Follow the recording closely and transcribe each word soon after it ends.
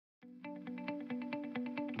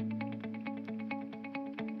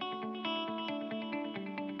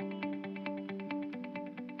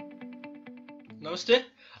नमस्ते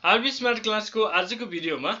R B smart क्लासको आजको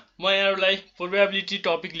भिडियोमा म यहाँहरुलाई प्रोबेबिलिटी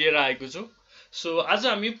टपिक लिएर आएको छु। सो आज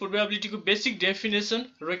हामी प्रोबेबिलिटीको बेसिक डेफिनेसन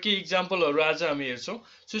र केही एक्जाम्पलहरु आज हामी हेर्छौं।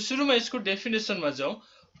 सो सुरुमा यसको डेफिनेसनमा जाउँ।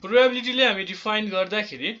 प्रोबेबिलिटीले हामी डिफाइन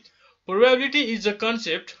गर्दाखेरि probability is a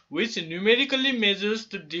concept which numerically measures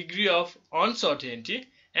the degree of uncertainty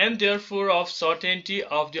and therefore of certainty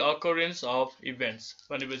of the occurrence of events।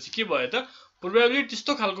 भनेपछि के भयो त प्रोबेबिलिटी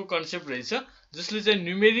त्यस्तो खालको कन्सेप्ट रहेछ जसले चाहिँ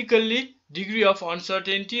न्यूमेरिकली डिग्री अफ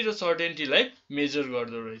अनसर्टेनिटी र सर्टेनिटीलाई मेजर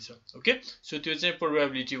गर्दो रहेछ। ओके, सो त्यो चाहिँ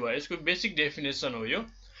प्रोबेबिलिटी भयो। यसको बेसिक डेफिनेसन हो यो।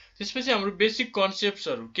 त्यसपछि हाम्रो बेसिक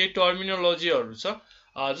कन्सेप्ट्सहरु के टर्मिनोलोजीहरु छ,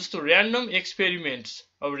 जस्तो र्यान्डम एक्सपेरिमेन्ट्स।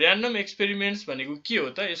 अब र्यान्डम एक्सपेरिमेन्ट्स भनेको के हो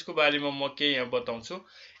त, यसको बारेमा म के यहाँ बताउँछु।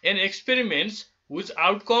 An experiments whose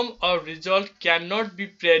outcome or result cannot be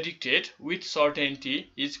predicted with certainty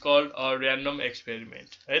is called a random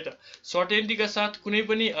experiment। है त, सर्टेनिटी का साथ कुनै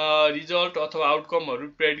पनि रिजल्ट अथवा आउटकमहरु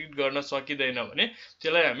प्रेडिक्ट गर्न सकिदैन भने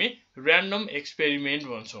त्यसलाई हामी र्यान्डम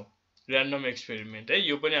एक्सपेरिमेन्ट भन्छौं। र्यान्डम एक्सपेरिमेन्ट है,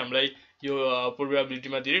 यो पनि हामीलाई यो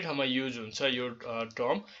प्रोबेबिलिटीमा धेरै ठाउँमा युज हुन्छ यो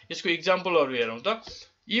टर्म। यसको एक्जाम्पलहरु हेरौं त।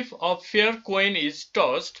 If a fair coin is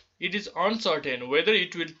tossed, it is uncertain whether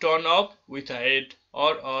it will turn up with a head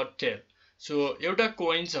or a tail। So एउटा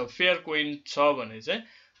कोइन छ, फेयर कोइन छ भने चाहिँ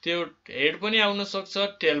त्यो हेड पनि आउन सक्छ,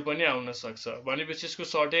 टेल पनि आउन सक्छ। भनेपछि यसको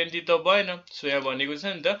सर्टेनिटी त भएन। सो यहाँ भनेको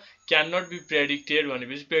छ नि त क्यान नट बी प्रेडिक्टेड,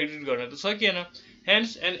 भनेपछि प्रेडिक्ट गर्न त सकिएन।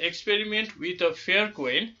 Hence an experiment with a fair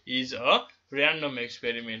coin is a random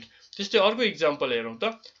experiment. त्यस्तै अर्को एक्जाम्पल हेरौं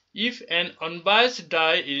त। If an unbiased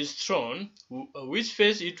die is thrown, which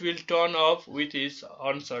face it will turn up with is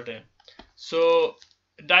uncertain। So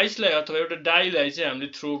डाइसलाई अथवा एउटा डाइलाई चाहिँ हामीले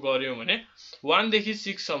थ्रो गर्यौं भने 1 देखि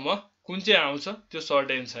 6 सम्म कुन चाहिँ आउँछ त्यो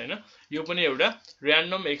सर्टेन छैन। यो पनि एउटा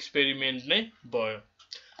र्यान्डम एक्सपेरिमेन्ट नै भयो।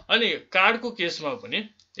 अनि कार्डको केसमा पनि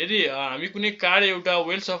यदि हामी कुनै कार्ड एउटा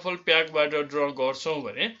वेल सफल प्याकबाट ड्र गर्छौं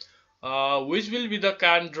भने which will be the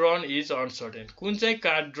card drawn is uncertain। कुन चाहिँ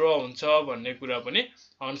कार्ड ड्र हुन्छ भन्ने कुरा पनि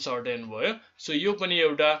अनसर्टेन भयो। सो यो पनि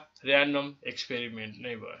एउटा र्यान्डम एक्सपेरिमेन्ट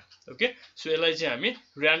नै भयो। ओके, सो यसलाई चाहिँ हामी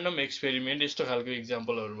र्यान्डम एक्सपेरिमेन्ट यस्तो खालको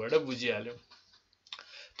एक्जाम्पलहरुबाट बुझिहाल्यौं।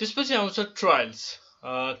 त्यसपछि आउँछ ट्रायल्स।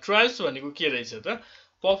 ट्रायल्स भनेको के रहेछ त,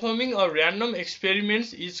 performing a random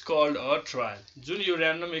experiments is called a trial. जुन यो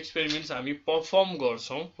र्यान्डम एक्सपेरिमेन्ट्स हामी परफर्म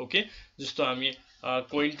गर्छौं, ओके, जस्तो हामी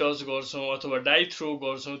कोइन टस गर्छौं अथवा डाई थ्रो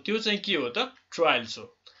गर्छौं, त्यो चाहिँ के हो त, ट्रायल्स हो।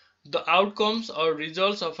 The outcomes or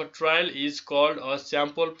results of a trial is called a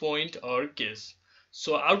sample point or case।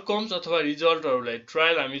 So outcomes अथवा रिजल्टहरुलाई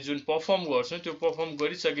ट्रायल हामी जुन परफर्म गर्छौं त्यो परफर्म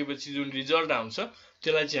गरिसकेपछि जुन रिजल्ट आउँछ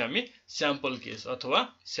त्यसलाई चाहिँ हामी स्याम्पल केस अथवा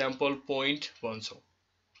स्याम्पल पोइन्ट भन्छौं।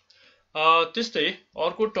 त्यस्तै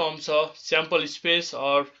अर्को टर्म छ sample space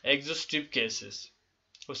or exhaustive cases.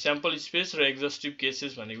 Sample space र एक्जस्टिभ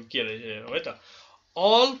केसेस भनेको के रहेछ हेरौं है त।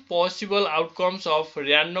 All possible outcomes of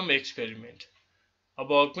random experiment।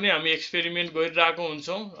 अब कुनै हामी एक्सपेरिमेन्ट गरिरहेको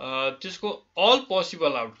हुन्छौं, त्यसको अल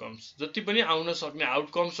पोसिबल आउटकम्स, जति पनि आउन सक्ने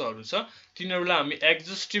आउटकम्सहरु छ तिनीहरुलाई हामी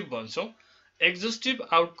exhaustive भन्छौं। Exhaustive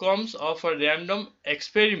outcomes of a random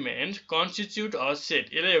experiment constitute a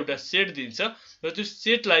set. यसलाई एउटा सेट दिन्छ र त्यो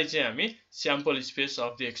सेटलाई चाहिँ हामी sample space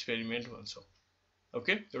of the experiment भन्छौं।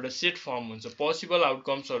 Okay, एउटा सेट फर्म हुन्छ, पोसिबल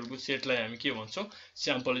आउटकम्सहरुको सेटलाई हामी के भन्छौं,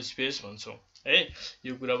 स्याम्पल स्पेस भन्छौं है।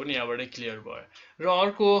 यो कुरा पनि यहाँबाट क्लियर भयो। र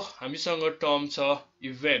अर्को हामीसँग टर्म छ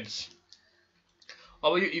इभेन्ट्स।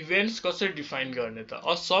 अब यो इभेन्ट्स कसरी डिफाइन गर्ने त,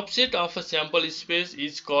 a subset of a sample space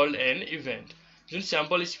is called an event. जुन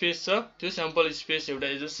स्याम्पल स्पेस छ त्यो स्याम्पल स्पेस एउटा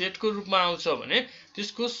एज अ सेटको रूपमा आउँछ भने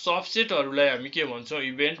त्यसको सबसेटहरुलाई हामी के भन्छौं,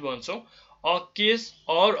 event भन्छौं। A case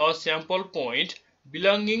or a sample point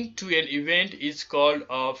belonging to an event is called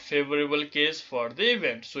a favorable case for the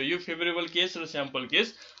event। So यो फेभरेबल केस र स्याम्पल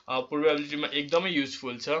केस प्रोबेबिलिटीमा एकदमै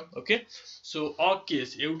युजफुल छ। ओके, सो अ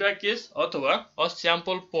केस एउटा केस अथवा a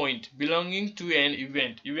sample point बिलोंगिङ to an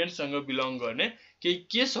event, event सँग belong गर्ने केही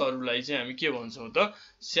केसहरुलाई चाहिँ हामी के भन्छौं त,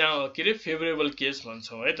 के रे फेभरेबल केस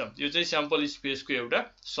भन्छौं है त। यो चाहिँ स्याम्पल स्पेसको एउटा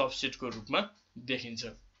सबसेटको रूपमा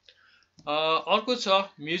देखिन्छ। अर्को छ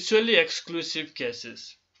म्युचुअली एक्सक्लुसिभ केसेस।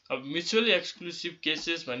 अब म्युचुअली एक्सक्लुसिभ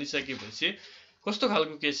केसेस भनिसकेपछि कस्तो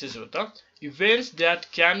खालको केसेस हो त, events that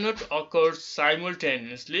can not occur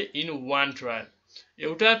simultaneously in one trial.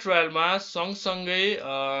 एउटा ट्रायलमा सँगसँगै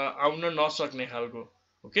आउन नसक्ने खालको,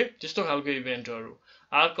 ओके, त्यस्तो खालको इभेन्टहरु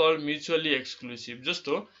आर कल्ड म्युचुअली एक्सक्लुसिभ।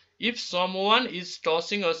 जस्तो if someone is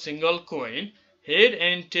टसिङ a single coin, head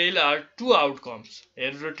and tail are to outcomes.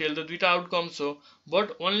 Head र टेल त दुईटा आउटकम्स हो,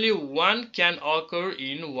 but only one can occur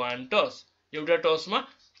in one toss. एउटा टसमा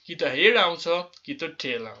कि त हेड आउँछ कि त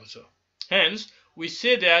टेल आउँछ। Hence we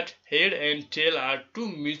say that head and tail are two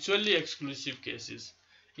mutually exclusive cases।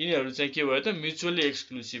 यिनीहरू चाहिँ के भयो त mutually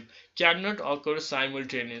exclusive can not occur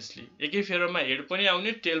simultaneously एकै फेरमा हेड पनि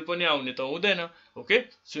आउने टेल पनि आउने त हुँदैन ओके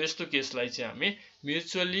सो यस्तो केसलाई चाहिँ हामी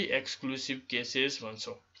म्युचुअली एक्सक्लुसिभ केसेस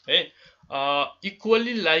भन्छौं है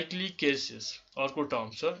इक्वली लाइकली केसेस अर्को टर्म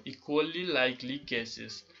छ equally likely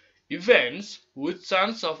cases events with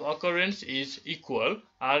chance of occurrence is equal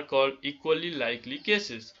are called equally likely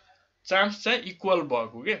cases chance चाहिँ इक्वल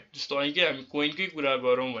भएको के जस्तो અહીં के हामी कोइनकै कुरा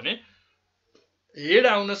गरौँ भने हेड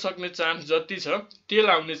आउन सक्ने चान्स जति छ टेल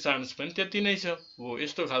आउने चान्स पनि त्यति नै छ हो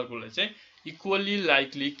यस्तो खालकोलाई चाहिँ इक्वली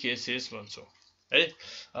लाइकली केसेस भन्छौं है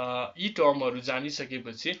यी टर्महरु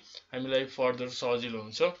जानिसकेपछि हामीलाई फर्दर सजिलो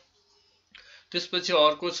हुन्छ त्यसपछि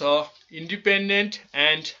अर्को छ इन्डिपेन्डेन्ट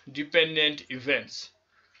एन्ड डिपेन्डेन्ट इभेन्ट्स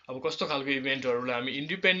अब कस्तो खालको इभेन्टहरुलाई हामी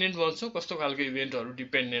इन्डिपेन्डेन्ट भन्छौं कस्तो खालको इभेन्टहरु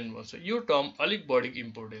डिपेन्डेन्ट भन्छौं यो टर्म अलिक बढी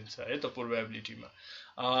इम्पोर्टेन्ट छ है त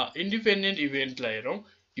प्रोबेबिलिटीमा इन्डिपेन्डेन्ट इभेन्टलाई हेरौं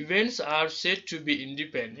Events are said to be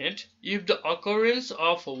independent if the occurrence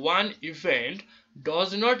of one event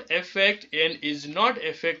does not affect and is not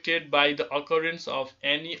affected by the occurrence of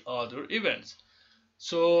any other events.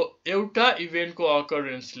 So, एउटा event को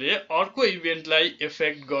occurrence ले अर्को event लाई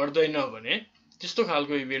effect गर्दैन भने त्यस्तो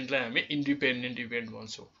खालको इभेन्टलाई हामी इन्डिपेन्डेन्ट इभेन्ट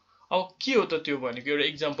भन्छौं। अब के हो त त्यो भनेको एउटा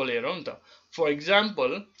एक्जाम्पल हेरौं नि त। For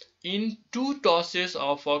example, in two tosses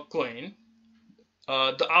of a coin,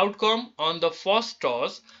 the outcome on the first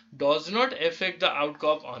toss does not affect the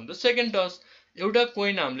outcome on the second toss. एउटा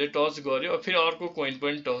कोइन हामीले टस गर्यो फेरि अर्को कोइन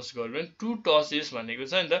पनि टस गर्यो भने टु टसेस भनेको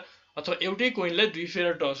छ नि त अथवा एउटै कोइनलाई दुई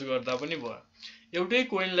फेर टस गर्दा पनि भयो। एउटै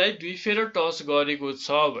कोइनलाई दुई फेर टस गरेको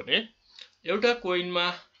छ भने एउटा कोइनमा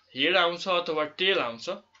हेड आउँछ अथवा टेल आउँछ।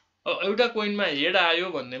 एउटा कोइनमा हेड आयो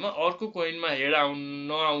भन्नेमा अर्को कोइनमा हेड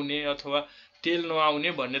नआउने अथवा टेल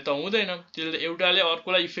नआउने भन्ने त हुँदैन। त्यसले एउटाले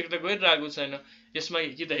अर्कोलाई इफेक्ट त गरिरहेको छैन। यसमा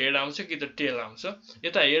कि त हेड आउँछ कि त टेल आउँछ।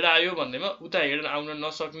 यता हेड आयो भन्नेमा उता हेड आउन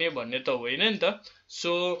नसक्ने भन्ने त होइन नि त।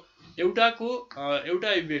 सो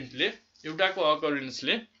एउटा इभेन्टले एउटाको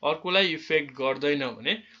अकरेन्सले अर्कोलाई इफेक्ट गर्दैन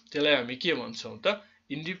भने त्यसलाई हामी के भन्छौं त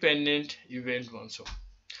इन्डिपेन्डेन्ट इभेन्ट भन्छौं।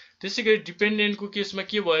 त्यसैगरी डिपेन्डेन्टको केसमा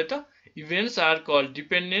के भयो त events are called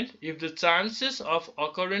dependent if the chances of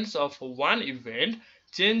occurrence of one event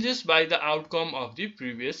changes by the outcome of the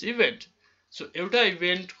previous event. So एउटा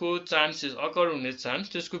इभेन्ट को चान्सेस अकर हुने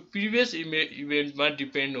चान्स त्यसको प्रिभियस इभेन्टमा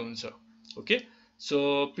डिपेन्ड हुन्छ। ओके सो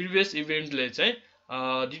प्रिभियस इभेन्टले चाहिँ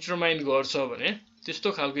डिटरमाइन गर्छ भने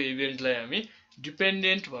त्यस्तो खालको इभेन्टलाई हामी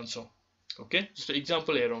डिपेन्डेन्ट भन्छौं। ओके जस्तो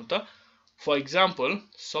एक्जाम्पल हेरौं त। For example,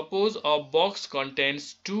 suppose a box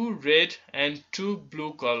contents to red and to blue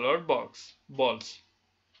coloured balls.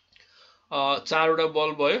 चारवटा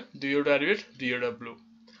बल भयो, दुईवटा रेड दुईवटा blue.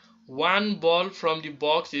 One ball from the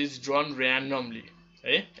box is drawn randomly,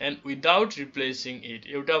 है, and without replacing it.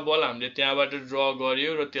 एउटा बल हामीले त्यहाँबाट ड्रा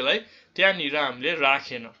गर्यो र त्यसलाई त्यहाँनिर हामीले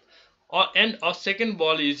राखेन। And a second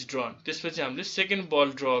ball is drawn. त्यसपछि हामीले सेकेन्ड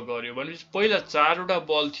बल ड्रा गर्यो भनेपछि पहिला चारवटा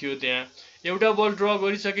बल थियो त्यहाँ। एउटा बल ड्रा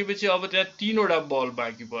गरिसकेपछि अब त्यहाँ तीनवटा बल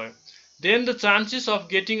बाँकी भयो। Then the chances of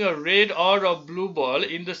getting a red or a blue ball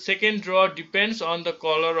in the second draw depends on the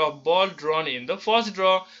color of ball drawn in the first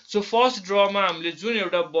draw. So first draw मा हामीले जुन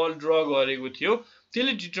एउटा बल ड्रा गरेको थियो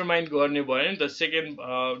त्यसले डिटरमाइन गर्ने भयो नि त सेकेन्ड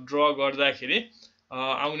ड्रा गर्दाखेरि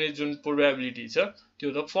आउने जुन प्रोबेबिलिटी छ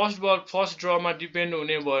त्यो त फर्स्ट ड्रा मा डिपेन्ड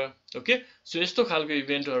हुने भयो। ओके सो यस्तो खालको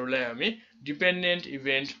इभेन्टहरुलाई हामी डिपेन्डेन्ट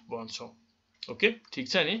इभेन्ट भन्छौं। ओके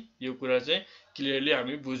ठीक छ नि यो कुरा चाहिँ क्लियरली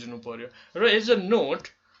हामी बुझ्नु पर्यो। र as a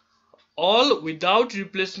note, all without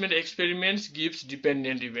replacement experiments gives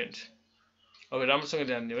dependent event. अब राम्रोसँग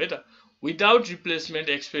ध्यान दिनु है त। विदाउट रिप्लेसमेन्ट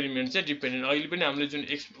एक्सपेरिमेन्ट चाहिँ डिपेन्डेन्ट। अहिले पनि हामीले जुन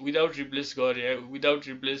विदाउट रिप्लेस गरे विदाउट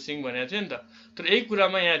रिप्लेसिङ भनेको थियो नि त। तर यही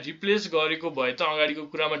कुरामा यहाँ रिप्लेस गरेको भए त अगाडिको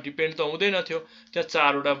कुरामा डिपेन्ड त हुँदैन थियो। त्यहाँ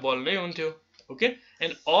चारवटा बल नै हुन्थ्यो। Okay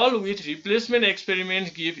and all with replacement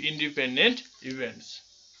experiment give independent events.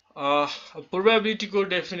 Probability को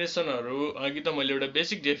डेफिनेसनहरु अघि त मैले एउटा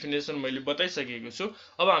बेसिक डेफिनेसन मैले बताइसकेको छु।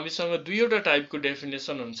 अब हामीसँग दुईवटा टाइपको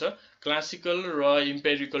डेफिनेसन हुन्छ, क्लासिकल र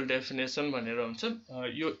इम्पेरिकल डेफिनेसन भनेर हुन्छ।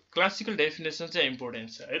 यो क्लासिकल डेफिनेसन चाहिँ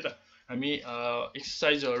इम्पोर्टेन्ट छ है त। हामी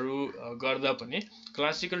एक्सरसाइजहरु गर्दा पनि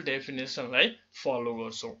क्लासिकल डेफिनेसनलाई फलो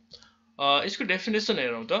गर्छौं। यसको डेफिनेसन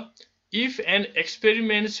हेरौं त। If an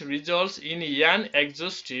experiment results in an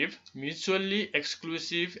exhaustive, mutually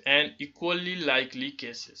exclusive and equally likely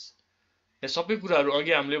cases. सबै कुराहरु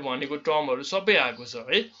अघि हामीले भनेको टर्महरु सबै आएको छ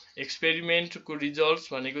है। एक्सपेरिमेन्ट को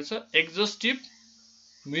रिजल्ट्स भनेको छ exhaustive,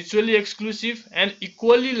 mutually exclusive and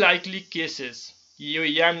equally likely cases. यो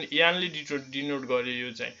यानले डिनोट गर्यो।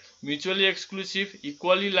 यो चाहिँ mutually exclusive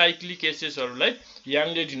equally likely केसेसहरुलाई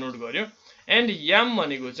यानले denote गर्यो। एन्ड याम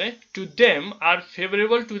भनेको चाहिँ to them are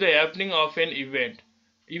favourable to the happening of an event.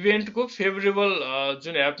 इभेन्टको favourable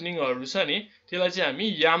जुन ह्यापनिङहरु छ नि त्यसलाई चाहिँ हामी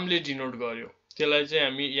यामले डिनोट गर्यो। त्यसलाई चाहिँ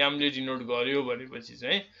हामी यामले डिनोट गर्यो भनेपछि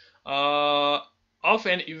चाहिँ अफ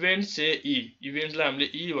एन इभेन्ट से ई, इभेन्टलाई हामीले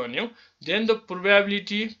ई भन्यौ। देन द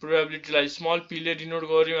प्रोबेबिलिटीलाई स्मल p ले डिनोट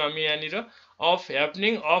गर्यौं हामी यहाँनिर। Of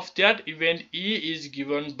happening of that event E is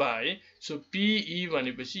given by, so pe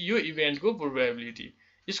भनेपछि यो इभेन्टको प्रोबेबिलिटी।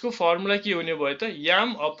 यसको फर्मुला के हुने भयो त,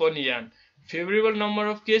 याम अपन यान, favourable number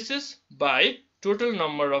of cases by total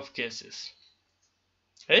number of cases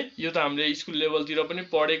है। यो त हामीले स्कुल लेभलतिर पनि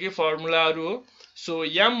पढेकै फर्मुलाहरु हो। सो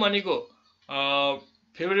याम भनेको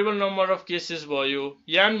फेभरेबल नम्बर अफ केसेस भयो,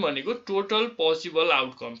 यान भनेको टोटल पोसिबल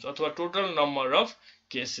आउटकम्स अथवा टोटल नम्बर अफ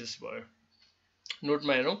केसेस भयो।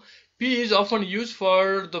 नोटमा हेरौं, p is often used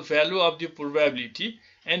for the value of the probability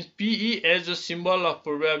and pe as a symbol of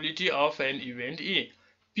probability of an event e।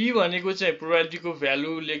 p भनेको चाहिँ probability को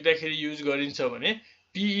value लेख्दाखेरि use गरिन्छ भने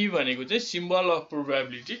pe भनेको चाहिँ symbol of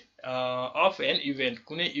probability of an event,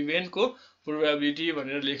 कुनै event को प्रोबेबिलिटी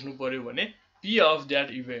भनेर लेख्नु पर्यो भने p of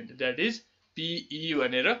that event, that is pe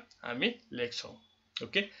भनेर हामी लेख्छौं।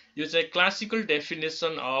 ओके, यो चाहिँ क्लासिकल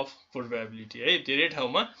डेफिनेसन अफ प्रोबेबिलिटी है, धेरै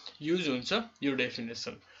ठाउँमा युज हुन्छ यो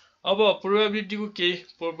डेफिनेसन। अब प्रोबेबिलिटी को केही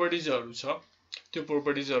प्रोपर्टिजहरु छ, त्यो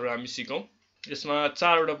प्रोपर्टिजहरु हामी सिकौं। यसमा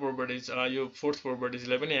चारवटा प्रोपर्टिज, यो फोर्थ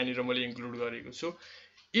प्रोपर्टिजलाई पनि यहाँनिर मैले इन्क्लुड गरेको छु।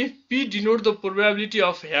 If p denote the probability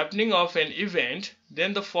of happening of an event,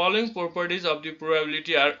 then the following properties of the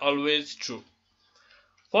probability are always true।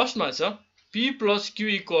 First मा छ p plus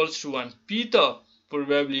q equals to 1। p त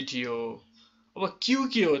प्रोबेबिलिटी हो। अब q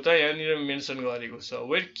के हो त, यहाँनिर मेन्सन गरेको छ,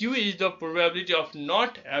 where q is the probability of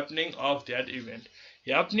not happening of that event।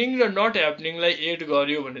 Happening र नट ह्यापनिङलाई एड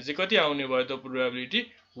गर्यो भने चाहिँ कति आउने भयो त, प्रोबेबिलिटी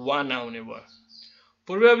 1 आउने भयो।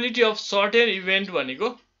 प्रोबेबिलिटी अफ सर्टेन इभेन्ट भनेको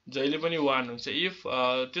जहिले पनि 1 हुन्छ। इफ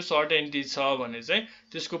त्यो सर्टेनिटी छ भने चाहिँ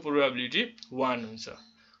त्यसको प्रोबेबिलिटी 1 हुन्छ।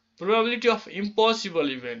 Probability of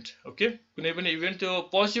impossible event, okay, कुनै पनि इभेन्ट त्यो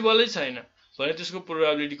पोसिबलै छैन भने त्यसको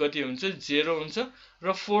प्रोबेबिलिटी कति हुन्छ, 0 हुन्छ।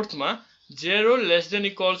 र फोर्थ मा 0 less than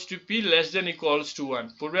equals to p less than equals to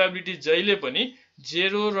 1, probability जहिले पनि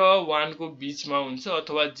 0 र 1 को बीचमा हुन्छ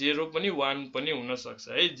अथवा 0 पनि 1 पनि हुन सक्छ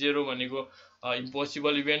है। 0 भनेको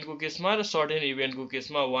इम्पोसिबल इभेन्ट को केसमा र सर्टेन इभेन्ट को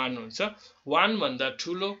केसमा 1 हुन्छ। 1 भन्दा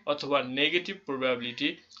ठूलो अथवा नेगेटिभ प्रोबेबिलिटी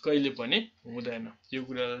कहिले पनि हुँदैन। यो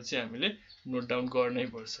कुरालाई चाहिँ हामीले नोट डाउन गर्नै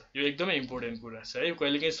पर्छ, यो एकदमै इम्पोर्टेन्ट कुरा छ है।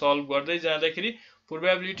 कहिलेकाहीँ सल्भ गर्दै जाँदाखेरि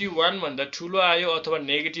प्रोबेबिलिटी 1 भन्दा ठूलो आयो अथवा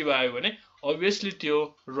नेगेटिभ आयो भने obviously त्यो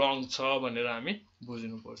रङ छ भनेर हामी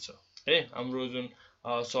बुझ्नु पर्छ है। हाम्रो जुन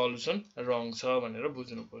सल्युसन रङ छ भनेर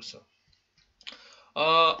बुझ्नु पर्छ।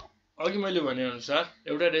 अघि मैले भने अनुसार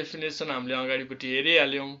एउटा डेफिनेसन हामीले अगाडिपट्टि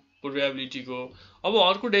हेरिहाल्यौं प्रोबेबिलिटी को। अब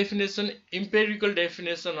अर्को definition empirical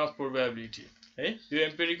definition of probability है। यो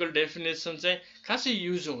एम्पिरिकल डेफिनेसन चाहिँ खासै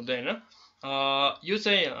युज हुँदैन। यो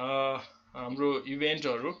चाहिँ हाम्रो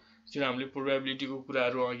इभेन्टहरु जुन हामीले प्रोबेबिलिटी को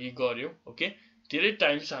कुराहरु अघि गर्यौं, ओके, धेरै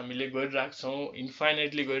टाइम्स हामीले गरिरहेको छौं,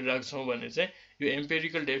 इन्फाइनाइटली गरिरहेको छौं भने चाहिँ यो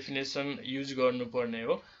एम्पिरिकल डेफिनेसन युज गर्नुपर्ने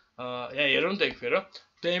हो। यहाँ हेरौं त एकफेर।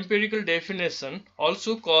 The empirical definition,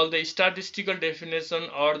 also called the statistical definition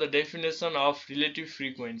or the definition of relative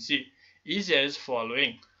frequency, is as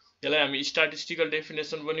following। यसलाई हामी statistical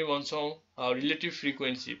definition पनि भन्छौं, relative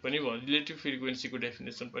frequency पनि भन्छौं, relative frequency को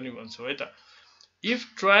definition पनि भन्छौं है त। If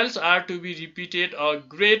trials are to be repeated a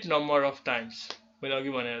great number of times, मैले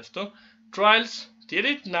अघि भने जस्तो ट्रायल्स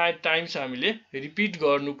धेरै टाइम्स हामीले रिपिट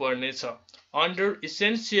गर्नुपर्ने छ, under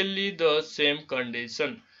essentially the same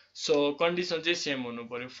condition। So condition चाहिँ सेम हुनु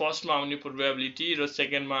पर्यो। फर्स्ट मा आउने प्रोबेबिलिटी र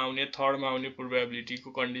सेकेन्ड मा आउने, थर्ड मा आउने प्रोबेबिलिटी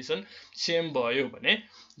को कन्डिसन सेम भयो भने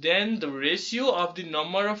then the ratio of the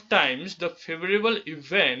number of times the favourable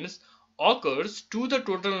events occurs to the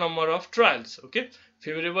total number of trials. Okay,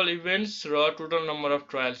 favourable events र टोटल नम्बर अफ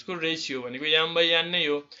ट्रायल्स को रेशियो भनेको याम बाइ यान नै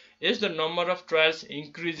हो। As the number of trials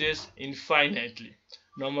increases infinitely,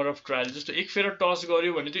 number of trials जस्तो एक फेर toss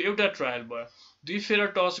गर्यो भने त्यो एउटा ट्रायल भयो, दुई फेर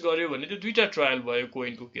टस गर्यो भने त्यो दुईटा ट्रायल भयो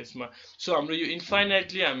कोइन को केसमा। सो हाम्रो यो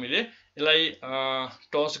इन्फाइनाइटली हामीले यसलाई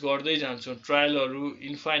टस गर्दै जान्छौं, ट्रायलहरु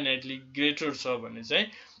इन्फाइनाइटली ग्रेटर छ भने चाहिँ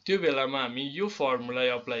त्यो बेलामा हामी यो फर्मुला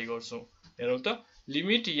अप्लाई गर्छौं। हेरौं त,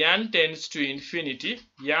 लिमिट यान tends to infinity,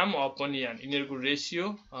 yam upon यान यिनीहरुको रेशियो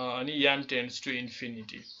अनि यान tends to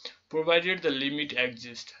infinity provided the limit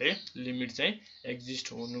exist है। लिमिट चाहिँ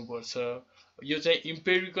एक्जिस्ट हुनु पर्छ। यो चाहिँ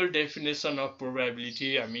एम्पिरिकल डेफिनेसन अफ प्रोबेबिलिटी।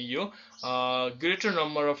 हामी यो greater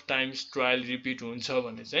number of times trial repeat हुन्छ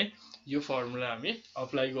भने चाहिँ यो फर्मुला हामी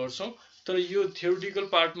अप्लाई गर्छौं। तर यो थ्योरेटिकल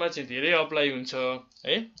पार्टमा चाहिँ धेरै अप्लाई हुन्छ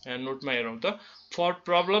है। नोटमा हेरौं त, for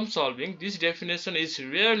problem solving this definition is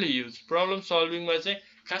rarely use. Problem सल्भिङमा चाहिँ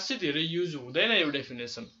खासै धेरै युज हुँदैन यो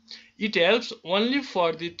definition. It helps only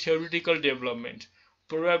for the theoretical development.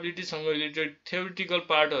 Probability सँग रिलेटेड थ्योरिटिकल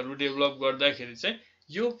पार्टहरु डेभलप गर्दाखेरि चाहिँ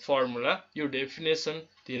यो फर्मुला यो डेफिनेसन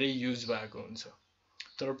धेरै युज भएको हुन्छ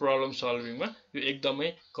तर प्रब्लम सल्भिङमा यो एकदमै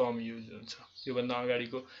कम युज हुन्छ यो भन्दा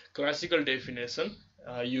अगाडिको क्लासिकल डेफिनेसन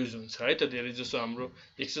युज हुन्छ है त धेरै जसो हाम्रो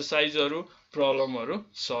एक्सरसाइजहरु प्रब्लमहरु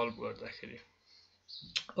सल्भ गर्दाखेरि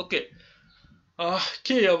ओके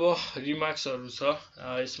के अब रिमार्क्सहरु छ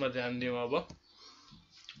यसमा ध्यान दिउँ अब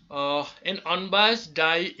an unbiased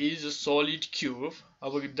die is a solid cube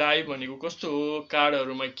अब डाई भनेको कस्तो हो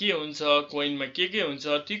कार्डहरुमा के हुन्छ कोइनमा के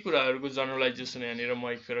हुन्छ ती कुराहरुको जनरलाइजेसन यहाँनिर म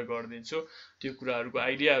एक फेर गर्दिन्छु त्यो कुराहरुको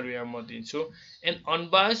आइडियाहरु यहाँ म दिन्छु an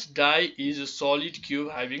unbiased die is a solid cube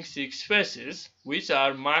having 6 faces which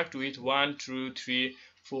are marked with 1 2 3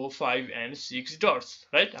 4 5 and 6 dots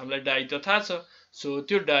right हामीलाई डाई त थाहा छ सो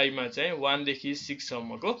त्यो डाईमा चाहिँ 1 देखि 6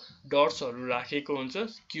 सम्मको डट्सहरु राखेको हुन्छ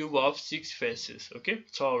क्यूब अफ 6 फेसेस ओके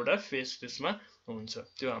 6 वटा फेस त्यसमा हुन्छ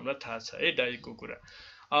त्यो हामीलाई थाहा छ है डाईको कुरा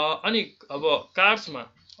अनि अब कार्ड्समा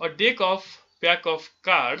a deck of pack of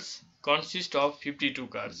cards consist of 52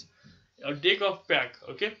 cards a deck of pack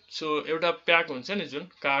okay so एउटा प्याक हुन्छ नि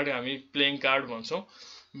जुन कार्ड हामी प्लेइङ कार्ड भन्छौं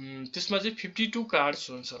त्यसमा चाहिँ 52 कार्ड्स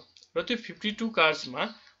हुन्छ र त्यो 52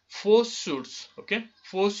 कार्ड्समा 4 सुट्स ओके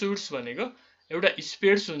 4 सुट्स भनेको एउटा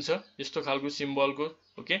स्पेड्स हुन्छ यस्तो खालको सिम्बलको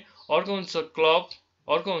ओके अर्को हुन्छ क्लब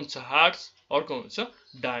अर्को हुन्छ हार्ट्स अर्को हुन्छ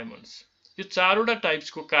डायमन्ड्स यो चारवटा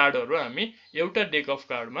टाइप्सको कार्डहरु हामी एउटा डेक अफ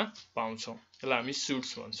कार्डमा पाउँछौं यसलाई हामी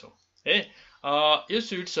सुट्स भन्छौं है यो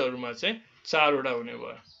सुट्सहरुमा चाहिँ चारवटा हुने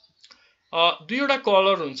भयो दुईवटा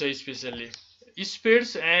कलर हुन्छ specially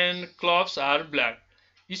spades and clubs are black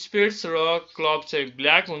spades र क्लब चाहिँ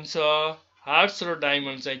ब्ल्याक हुन्छ हार्ट्स र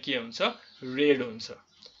डायमन्ड चाहिँ के हुन्छ रेड हुन्छ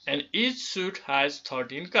and each suit has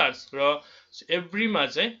 13 cards र एभ्रीमा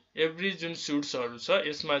चाहिँ एभ्री जुन सुट्सहरु छ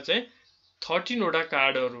यसमा चाहिँ 13 वटा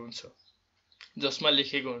कार्डहरु हुन्छ जसमा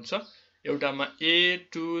लेखेको हुन्छ एउटामा A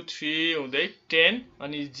 2 3 हुँदै 10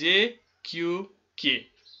 अनि J Q K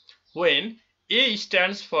when A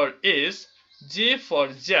stands for ace J for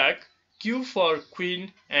jack Q for queen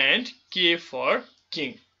and K for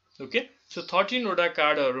king okay so 13 वटा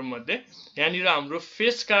कार्डहरु मध्ये यहाँनिर हाम्रो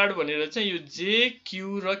फेस कार्ड भनेर चाहिँ यो J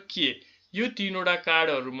Q र K यो तीनवटा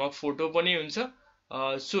कार्डहरुमा फोटो पनि हुन्छ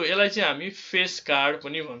सो यसलाई चाहिँ हामी फेस कार्ड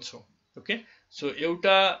पनि भन्छौं ओके सो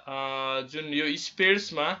एउटा जुन यो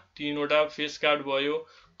स्पेड्समा तीनवटा फेस कार्ड भयो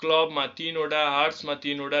क्लबमा तीनवटा हार्ट्समा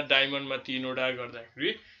तीनवटा डायमन्डमा तीनवटा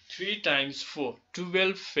गर्दाखेरि 3 टाइम्स 4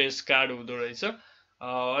 12 फेस कार्ड हुँदो रहेछ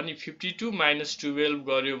अनि 52 माइनस 12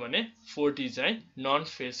 गर्यो भने 40 चाहिँ नन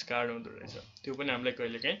फेस कार्ड हुँदो रहेछ त्यो पनि हामीलाई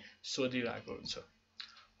कहिलेकाहीँ सोधिरहेको हुन्छ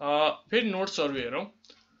फेरि नोट्सहरु हेरौं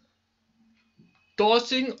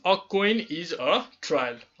टसिङ a coin is a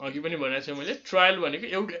trial अघि पनि भनेको थिएँ मैले ट्रायल भनेको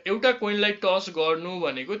एउटा कोइनलाई टस गर्नु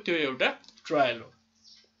भनेको त्यो एउटा ट्रायल हो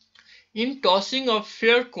इन टसिङ अ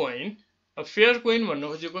फेयर कोइन भन्नु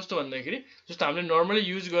खोजेको कस्तो भन्दाखेरि जस्तो हामीले नर्मली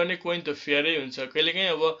युज गर्ने कोइन त फेयरै हुन्छ कहिलेकाहीँ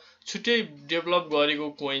अब छुट्टै डेभलप गरेको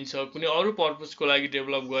कोइन छ कुनै अरु पर्पसको लागि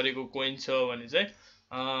डेभलप गरेको कोइन छ भने चाहिँ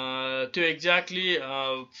त्यो एक्ज्याक्टली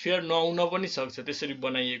फेयर नहुन पनि सक्छ त्यसरी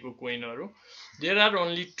बनाइएको कोइनहरु there are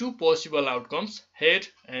only to possible outcomes head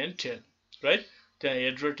and tail right त्यहाँ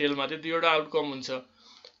हेड र टेल मात्रै दुईवटा आउटकम हुन्छ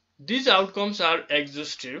दिज आउटकम्स आर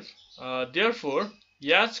एक्जिस्टिभ देयरफोर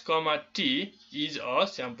याच कमा T is a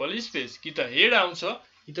sample space कि त हेड आउँछ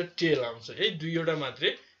कि त टेल आउँछ यही दुईवटा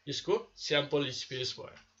मात्रै यसको स्याम्पल स्पेस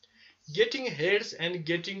भयो getting heads and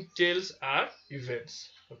getting tells are events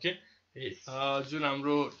okay जुन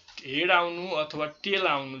हाम्रो हेड आउनु अथवा टेल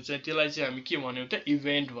आउनु चाहिँ त्यसलाई चाहिँ हामी के भन्यौ त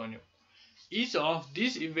event भन्यौ each of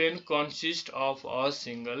these event consist of a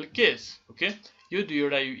single case okay यो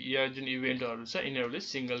दुईवटा यहाँ जुन इभेन्टहरु छ यिनीहरुले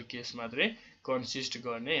सिंगल केस मात्रै कन्सिस्ट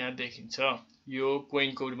गर्ने यहाँ देखिन्छ यो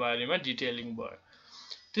कोइनको बारेमा डिटेलिङ भयो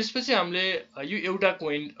त्यसपछि हामीले यो एउटा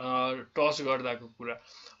कोइन टस गर्दाको कुरा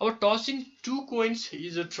अब टसिङ to coins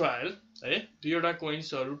is a trial है दुईवटा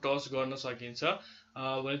कोइन्सहरु टस गर्न सकिन्छ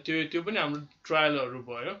भने त्यो पनि हाम्रो ट्रायलहरु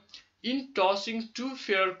भयो in टसिङ to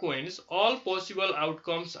fair coins all possible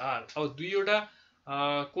outcomes are अब दुईवटा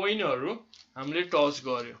कोइनहरु हामीले टस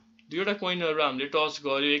गर्यो दुईवटा कोइनहरु हामीले टस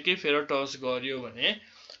गर्यो एकै फेर टस गर्यो भने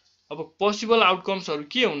अब पोसिबल आउटकम्सहरु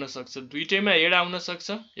के हुन सक्छ दुईटैमा हेड आउन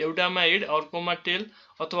सक्छ एउटामा हेड अर्कोमा टेल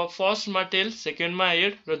अथवा फर्स्टमा टेल सेकेन्डमा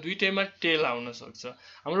हेड र दुईटैमा टेल आउन सक्छ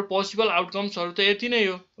हाम्रो पोसिबल आउटकम्सहरु त यति नै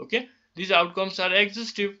हो okay this outcomes are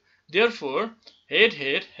एक्जिस्टिभ therefore head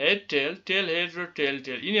head head tail tail head र टेल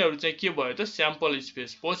टेल यिनीहरु चाहिँ के भयो त स्याम्पल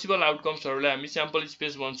स्पेस पोसिबल आउटकम्सहरुलाई हामी स्याम्पल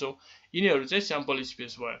स्पेस भन्छौं यिनीहरु चाहिँ स्याम्पल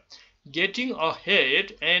स्पेस भयो getting a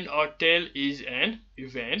head and a tail is an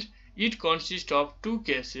event it consist of to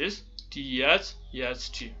cases TH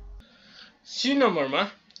T C नम्बरमा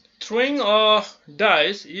Throwing a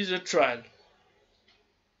dice is a trial.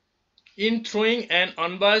 In throwing an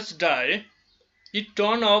unbiased die, it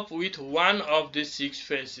turns up with one of the 6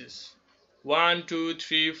 faces. 1, 2,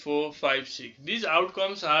 3, 4, 5, 6. These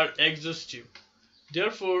outcomes are exhaustive.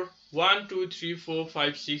 Therefore, 1, 2, 3, 4,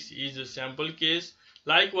 5, 6 is a sample case.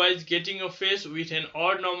 Likewise, getting a face with an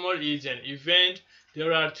odd number is an event.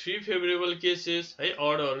 There are 3 favorable cases. है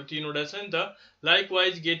oddहरु 3 वटा छ नि त.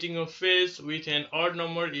 Likewise, getting a face with an odd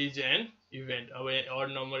number is an event. अब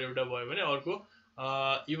odd number एउटा भयो भने अर्को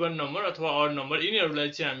even number अथवा odd number यिनीहरुलाई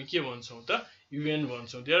चाहिँ हामी के भन्छौं त event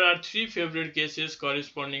भन्छौं. There are 3 favorite cases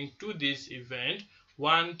corresponding to this event.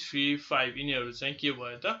 1, 3, 5 यिनीहरु चाहिँ के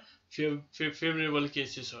भयो त favorable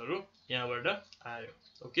cases हरु यहाँबाट आयो.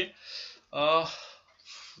 ओके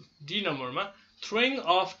डी नम्बरमा throwing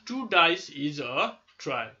of 2 dice is a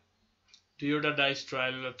trial. दुईवटा डाइस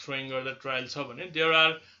ट्रायल throwing गर्दा ट्रायल छ भने there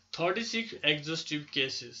are 36 exhaustive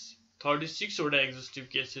cases. 36 वटा exhaustive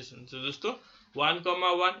cases हुन्छ जस्तो 1,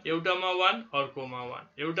 1 एउटामा 1 अर्कोमा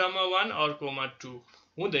 1 एउटामा 1 अर्कोमा 2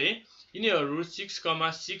 हुँदै यिनीहरु 6,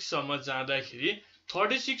 6 सम्म जाँदाखेरि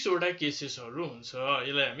 36 वटा केसेसहरु हुन्छ.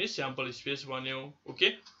 यसलाई हामी स्याम्पल स्पेस भन्यौ.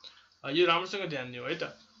 ओके यो राम्रोसँग ध्यान दियौ है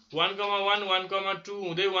त. 1, 1, 1, 2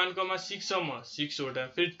 हुँदै 1, 6 सम्म 6 वटा.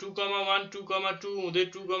 फेरि 2, 1, 2, 2 हुँदै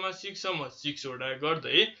 2, 6 सम्म 6 वटा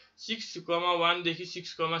गर्दै 6, 1 देखि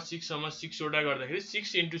 6, 6 सम्म 6 वटा गर्दाखेरि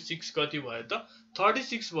 6 into 6 कति भयो त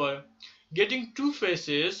 36 भयो. Getting 2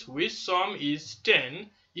 faces with sum is 10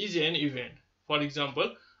 is an event. For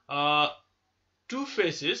example, 2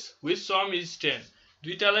 faces with sum is 10.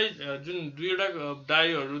 दुईटालाई जुन दुईवटा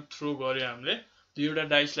डाइहरु थ्रो गर्यो हामीले दुईवटा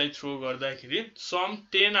डाइसलाई थ्रो गर्दाखेरि सम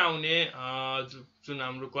 10 आउने जुन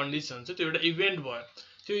हाम्रो कन्डिसन छ त्यो एउटा इभेन्ट भयो.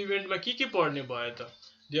 त्यो इभेन्टमा के पर्ने भयो त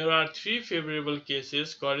There are 3 favorable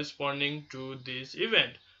cases corresponding to this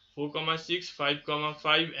event. 4, 6, 5,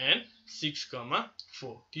 5 and 6,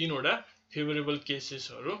 4. तीनवटा फेभरेबल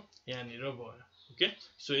केसेसहरु यहाँनिर भयो. ओके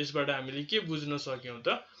सो यसबाट हामीले के बुझ्न सक्यौं त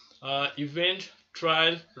इभेन्ट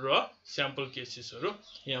ट्रायल र स्याम्पल केसेसहरु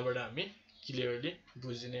यहाँबाट हामी क्लियरली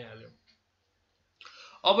बुझिनै हाल्यौं.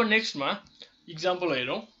 अब नेक्स्टमा एक्जाम्पल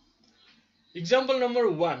हेरौं. Example number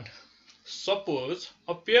 1. Suppose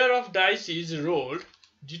a pair of dice is rolled.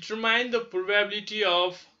 Determine the probability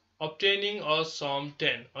of obtaining a sum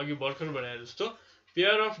 10. अघि भर्खर भने जस्तो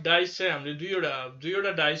पेयर अफ डाइस चाहिँ हामीले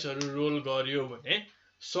दुईवटा डाइसहरु रोल गर्यो भने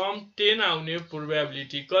सम 10 आउने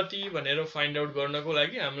प्रोबेबिलिटी कति भनेर फाइन्ड आउट गर्नको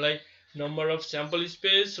लागि हामीलाई नम्बर अफ स्याम्पल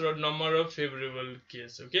स्पेस र number of favourable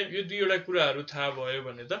case. Okay यो दुईवटा कुराहरु थाहा भयो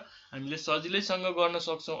भने त हामीले सजिलैसँग गर्न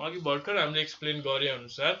सक्छौं. अघि भर्खर हामीले एक्सप्लेन गरे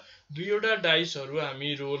अनुसार दुईवटा डाइसहरु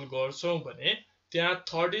हामी रोल गर्छौं भने त्यहाँ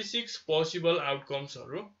 36 पोसिबल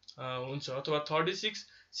आउटकम्सहरु हुन्छ अथवा 36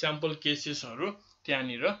 स्याम्पल केसेसहरु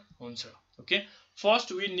त्यहाँनिर हुन्छ. Okay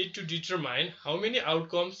First, we need to determine how many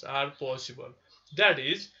outcomes are possible. That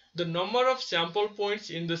is, the number of sample points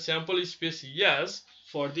in the sample space yes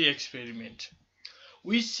for the experiment.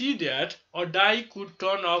 We see that a die could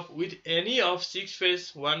turn up with any of 6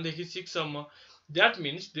 faces 1 देखि 6 सम्म. That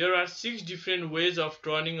means there are 6 different ways of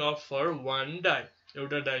turning up for one die.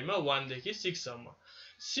 एउटा डाइमा 1 देखि 6 सम्म.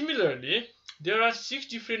 Similarly, there are 6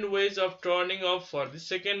 different ways of turning up for the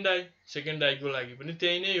second die. Second die को लागि पनि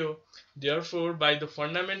त्यही नै हो. Therefore, by the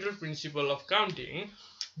fundamental principle of counting,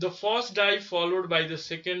 the first die followed by the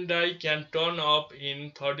second die can turn up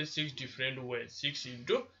in 36 different ways. 6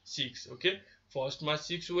 into 6. Okay. First मा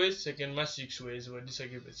 6 ways, second मा 6 ways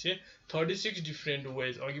भनिसकेपछि 36 different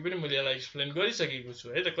ways. अघि पनि मैले यसलाई एक्सप्लेन गरिसकेको छु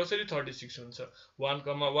है त कसरी 36 हुन्छ. 1,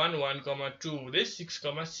 1, 1, 2 हुँदै 6,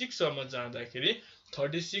 6 सम्म जाँदाखेरि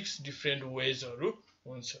 36 different ways हरु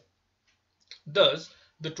हुन्छ. Thus,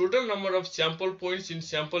 the total number of sample points in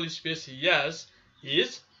sample space yes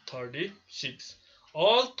is 36.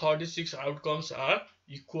 All 36 outcomes are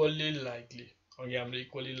equally likely. अघि हामीले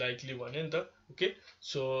इक्वली लाइकली भन्यो नि त. ओके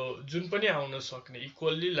सो जुन पनि आउन सक्ने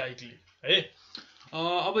इक्वली लाइकली है.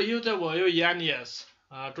 अब यो त भयो यान यस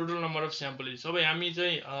टोटल नम्बर अफ स्याम्पल्स. अब हामी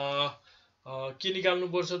चाहिँ के निकाल्नु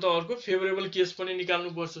पर्छ त अर्को फेभरेबल केस पनि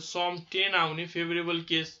निकाल्नु पर्छ. सम 10 आउने favourable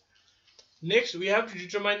case. Next, we have to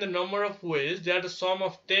determine the number of ways that a sum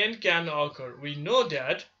of 10 can occur. We know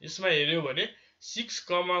that यसमा हेर्यो भने 6,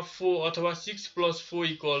 4 अथवा 6 plus 4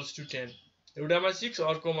 equals to 10. एउटामा 6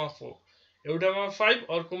 अर्कोमा 4. एउटामा 5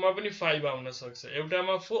 अर्कोमा पनि 5 आउन सक्छ.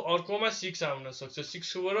 एउटामा 4 अर्कोमा 6 आउन सक्छ.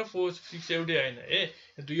 6 र 4 6 एउटै हैन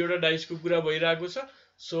ए दुईवटा डाइसको कुरा भइराको छ.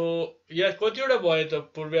 सो यहाँ कतिवटा भयो त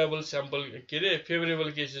प्रोबेबल स्याम्पल के रे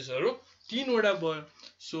फेभरेबल केसेसहरु 3 वटा भयो.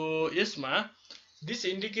 सो यसमा this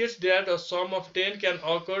indicates that a sum of 10 can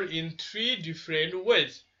occur in 3 different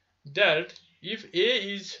ways. That if A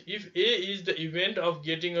is the event of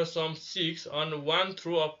getting a sum 6 on one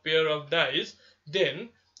throw of pair of dice, then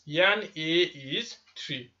yan A is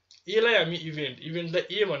 3. एलाई हामी इभेन्टलाई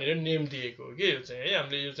ए भनेर name दिएको हो के यो चाहिँ है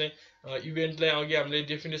हामीले यो चाहिँ इभेन्टलाई अघि हामीले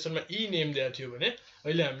डेफिनेसनमा ई नेम दिएको थियो भने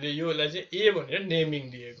अहिले हामीले योलाई चाहिँ ए भनेर नेमिङ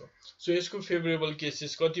दिएको सो यसको फेभरेबल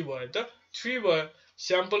केसेस कति भयो त 3 भयो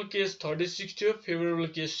स्याम्पल केस 36 थियो फेभरेबल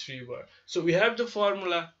केस 3 भयो so we have the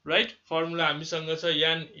formula right formula हामीसँग छ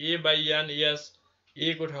यान ए बाइ यान एस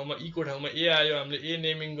ए को ठाउँमा ई को ठाउँमा ए आयो हामीले ए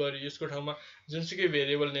नेमिङ गर्यो यसको ठाउँमा जुनसुकै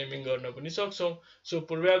भेरिएबल नेमिङ गर्न पनि सक्छौं so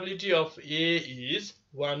probability of A is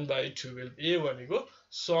 1/12 ए भनेको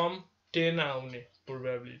सम 10 आउने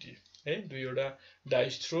प्रोबेबिलिटी है दुईवटा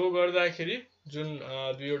डाइस थ्रो गर्दाखेरि जुन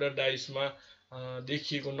दुईवटा डाइसमा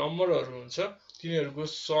देखिएको नम्बरहरु हुन्छ तिनीहरुको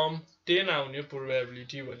सम 10 आउने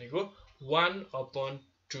प्रोबेबिलिटी भनेको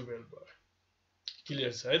 1/12 भयो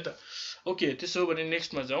क्लियर छ है त ओके त्यसो भने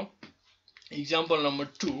नेक्स्टमा जाउँ Example number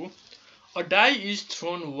 2. A die is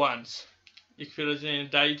thrown once. एक फेर चाहिँ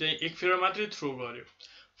die चाहिँ एक फेर मात्रै थ्रो गर्यो.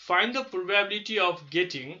 Find the probability of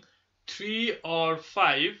getting 3 or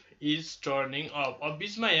 5 is turning up. अब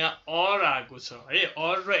बीचमा यहाँ or आएको छ है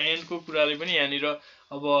or र and को कुराले पनि यहाँनिर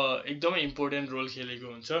अब एकदमै इम्पोर्टेन्ट रोल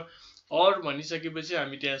खेलेको हुन्छ. or भनिसकेपछि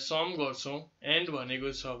हामी त्यहाँ सम गर्छौं and भनेको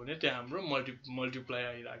छ भने त्यहाँ हाम्रो मल्टिप्लाई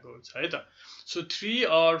आइराको हुन्छ है त सो 3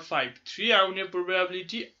 or 5 3 आउने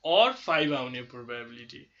प्रोबेबिलिटी or 5 आउने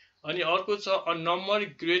प्रोबेबिलिटी अनि अर्को छ a number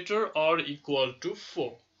greater or equal to 4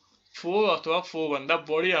 4 अथवा 4 भन्दा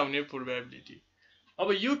बढी आउने प्रोबेबिलिटी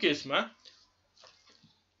अब यो केसमा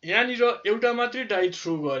यहाँनिर एउटा मात्रै डाइ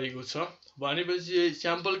थ्रो गरेको छ भनेपछि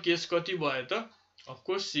स्याम्पल केस कति भयो त अफ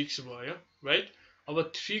कोर्स 6 भयो राइट अब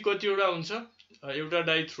 3 कतिवटा हुन्छ एउटा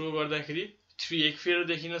डाइ थ्रो गर्दाखेरि 3 एक फेर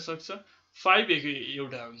देखिन सक्छ 5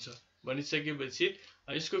 एउटा हुन्छ भनिसकेपछि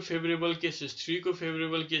यसको फेभरेबल केसेस 3 को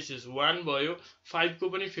फेभरेबल केसेस 1 भयो 5 को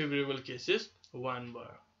पनि फेभरेबल केसेस 1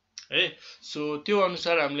 भयो है सो त्यो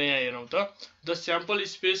अनुसार हामीले यहाँ हेरौं त the sample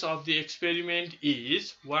space of the experiment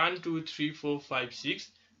is 1 2 3 4 5 6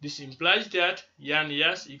 this implies that यान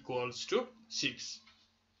यास इक्वल्स टु 6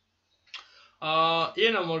 ए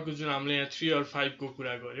नम्बरको जुन हामीले यहाँ 3 or 5 को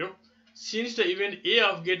कुरा गर्यौ since the event A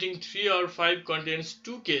of getting 3 or 5 contains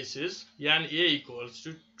two cases yan A equals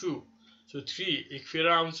to 2 so 3 एक फेर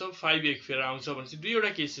आउँछ 5 एक फेर आउँछ भनेपछि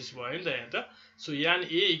दुईवटा केसेस भयो नि त यहाँ त so yan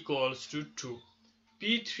A equals to 2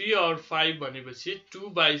 P 3 or 5 भनेपछि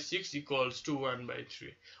 2/6 equals to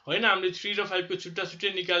 1/3 हैन हामीले 3 र 5 को छुट्टा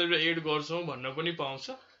छुट्टै निकालेर एड गर्छौं भन्न पनि पाउँछ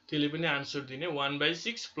त्यसले पनि आन्सर दिने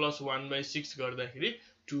 1/6 + 1/6 गर्दाखेरि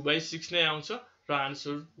 2/6 नै आउँछ र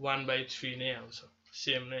आन्सर 1/3 नै आउँछ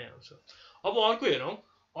सेम नै आउँछ अब अर्को हेरौं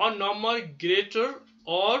a number greater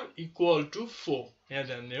or equal to 4 यहाँ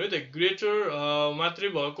ध्यान दिनु है त ग्रेटर मात्रै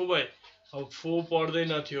भएको भए अब 4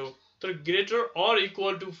 पर्दैन थियो तर ग्रेटर or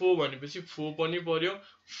इक्वल टु 4 भनेपछि 4 पनि पर्यो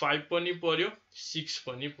 5 पनि पर्यो 6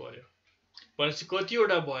 पनि पर्यो भनेपछि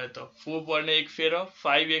कतिवटा भयो त 4 पर्ने एक फेर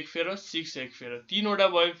 5 एक फेर 6 एक फेर तीनवटा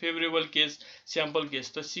भयो फेभरेबल केस स्याम्पल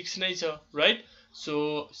केस त 6 नै छ right So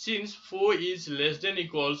since 4 is less than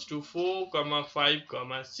equals to 4, 5,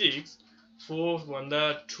 6, 4 भन्दा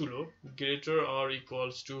ठुलो greater or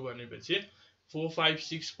equals to भनेपछि 4, 5,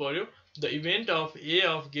 6 पर्यो the event of A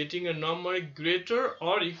of getting a number greater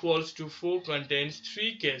or equals to 4 contains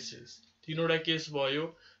 3 cases तीनवटा केस भयो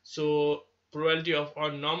so probability of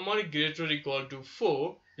a number greater or equal to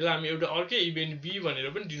 4 यसलाई हामी एउटा अर्कै इभेन्ट B भनेर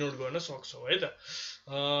पनि डिनोट गर्न सक्छौं है त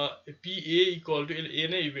PA equal to A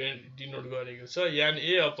नै इभेन्ट डिनोट गरेको छ यान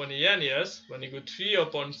A upon यान S भनेको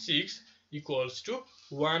 3/6 equals to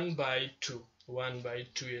 1/2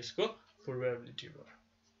 1/2 यसको प्रोबेबिलिटी भयो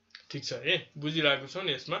ठीक छ है बुझिराको छौ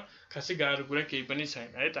नि यसमा खासै गाह्रो कुरा केही पनि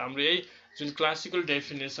छैन है त हाम्रो यही जुन क्लासिकल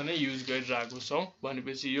डेफिनेसन नै युज गरिराको छौ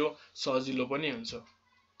भनेपछि यो सजिलो पनि हुन्छ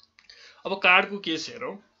अब कार्डको केस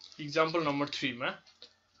हेरौं एक्जाम्पल नम्बर 3 मा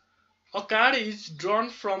A card is drawn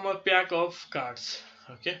from a pack of cards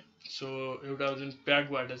okay so एउटा जुन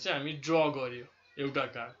प्याकबाट चाहिँ हामी ड्रा गर्यो एउटा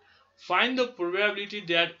card find the probability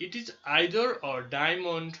that it is either a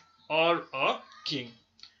diamond or a king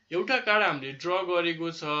एउटा कार्ड हामीले ड्रा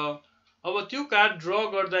गरेको छ अब त्यो कार्ड ड्रा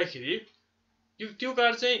गर्दाखेरि त्यो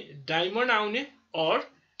कार्ड चाहिँ डायमन्ड आउने or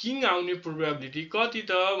किङ आउने प्रोबेबिलिटी कति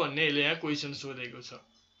त भन्ने यसले यहाँ क्वेशन सोधेको छ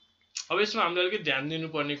अब यसमा हामीले अलिकति ध्यान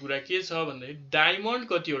दिनुपर्ने कुरा के छ भन्दै डायमन्ड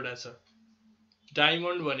कतिवटा छ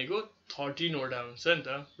डायमन्ड भनेको 13 वटा हुन्छ नि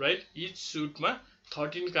त राइट इच सुटमा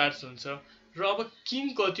 13 कार्ड्स हुन्छ र अब किङ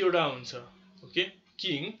कतिवटा हुन्छ ओके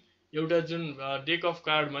किङ एउटा जुन डेक अफ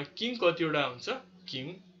कार्डमा किङ कतिवटा हुन्छ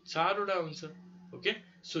किङ 4 वटा हुन्छ ओके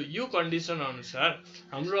सो यो कन्डिसन अनुसार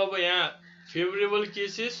हाम्रो अब यहाँ फेभरेबल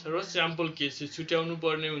केसेस र स्याम्पल केसेस छुट्याउनु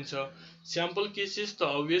पर्ने हुन्छ स्याम्पल केसेस त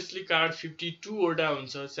अभियसली कार्ड 52 वटा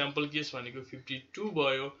हुन्छ स्याम्पल केस भनेको 52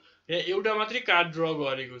 भयो यहाँ एउटा मात्रै कार्ड ड्र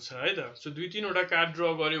गरेको छ है त सो दुई तीनवटा कार्ड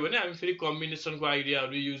ड्र गर्यो भने हामी फेरि कम्बिनेसनको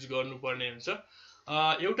आइडियाहरू युज गर्नुपर्ने हुन्छ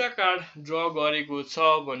एउटा कार्ड ड्र गरेको छ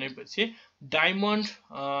भनेपछि डायमन्ड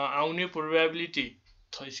आउने प्रोबेबिलिटी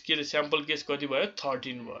के अरे स्याम्पल केस कति भयो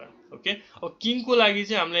 13 भयो ओके अब किङको लागि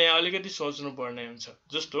चाहिँ हामीले यहाँ अलिकति सोच्नु पर्ने हुन्छ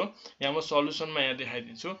जस्तो यहाँ म सल्युसनमा यहाँ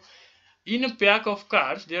देखाइदिन्छु In a pack of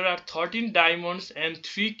cards, there are 13 diamonds and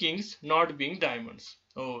 3 kings not being diamonds.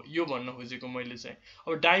 Oh, यो भन्न खोजेको मैले चाहिँ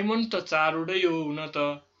अब डायमन्ड त चारवटै हो हुन त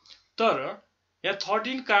तर यहाँ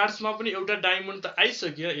 13 कार्ड्समा पनि एउटा डायमन्ड त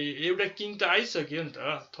आइसक्यो एउटा किङ त आइसक्यो नि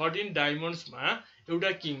त 13 डायमन्ड्समा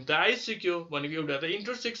एउटा किङ त आइसक्यो भनेको एउटा त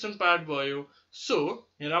इन्टरसेक्सन पार्ट भयो सो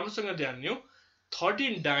यहाँ राम्रोसँग ध्यान दियौ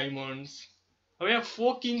 13 डायमन्ड्स अब यहाँ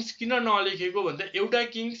 4 किङ्स किन नलेखेको भन्दा एउटा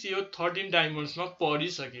किङ्स यो 13 डायमन्ड्समा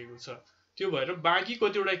परिसकेको छ त्यो भएर बाँकी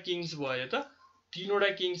कतिवटा किङ्स भयो त तीनवटा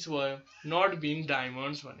किङ्स भयो नट बिङ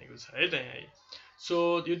डायमन्ड्स भनेको छ है त यहाँ सो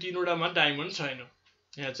यो तीनवटामा डायमन्ड छैन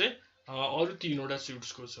यहाँ चाहिँ अरु तीनवटा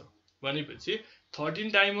सुट्सको छ भनेपछि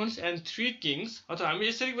 13 डायमन्ड्स एन्ड 3 किङ्स अथवा हामी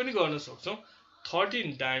यसरी पनि गर्न सक्छौं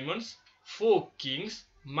 13 डायमन्ड्स 4 किङ्स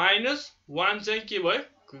माइनस 1 चाहिँ के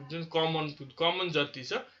भयो जुन कमन जति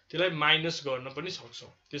छ त्यसलाई माइनस गर्न पनि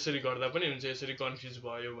सक्छौं त्यसरी गर्दा पनि हुन्छ यसरी कन्फ्युज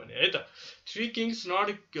भयो भने है त 3 Kings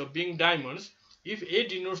not being diamonds if A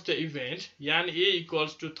denotes the event yan A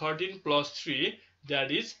equals to 13 plus 3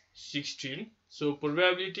 that is 16 so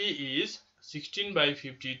probability is 16 by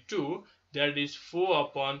 52 that is 4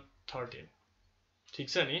 upon 13 ठीक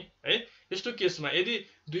छ नि है यस्तो केसमा यदि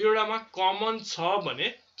दुईवटामा कमन छ भने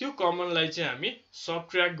त्यो कमनलाई चाहिँ हामी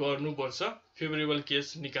सबट्र्याक्ट गर्नुपर्छ फेभरेबल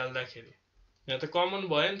केस निकाल्दाखेरि यहाँ त कमन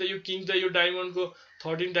भयो नि त यो किङ त यो डायमन्डको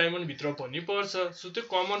 13 डायमन्ड भित्र पनि पर्छ सो त्यो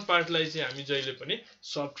कमन पार्टलाई चाहिँ हामी जहिले पनि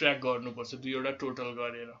सबट्र्याक्ट गर्नुपर्छ दुईवटा टोटल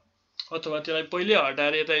गरेर अथवा त्यसलाई पहिले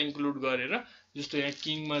हटाएर यता इन्क्लुड गरेर जस्तो यहाँ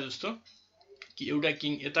किङमा जस्तो कि एउटा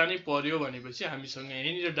किङ यता नै पर्यो भनेपछि हामीसँग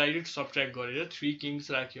यहीँनिर डाइरेक्ट सबट्र्याक्ट गरेर 3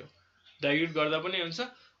 किङ्स राख्यो डाइरेक्ट गर्दा पनि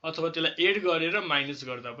हुन्छ अथवा त्यसलाई एड गरेर माइनस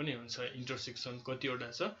गर्दा पनि हुन्छ इन्टरसेक्सन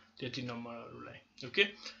कतिवटा छ त्यति नम्बरहरूलाई ओके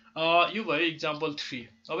यो भयो एक्जाम्पल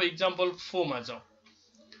 3 अब एक्जाम्पल 4 मा जाउँ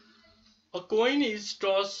A coin is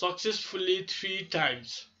tossed successfully 3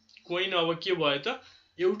 times coin अब के भयो त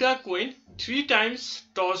एउटा कोइन 3 टाइम्स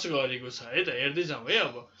टस गरेको छ है त हेर्दै जाउँ है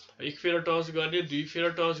अब एक फेर टस गर्ने दुई फेर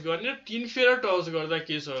टस गर्ने तीन फेर टस गर्दा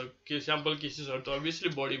के स्याम्पल केसेसहरु त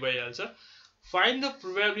obviously बढी भइहाल्छ find the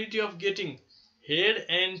probability of getting head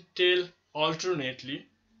and tail alternately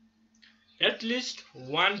at least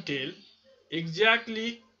one tail exactly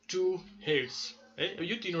 2 heads है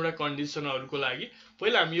यो तीनवटा कन्डिसनहरुको लागि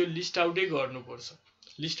पहिला हामी यो लिस्ट आउटै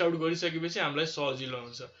गर्नुपर्छ लिस्ट आउट गरिसकेपछि हामीलाई सजिलो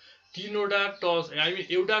हुन्छ तीनवटा टस हामी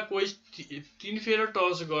एउटा कोइन तीन फेर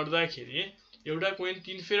टस गर्दाखेरि एउटा कोइन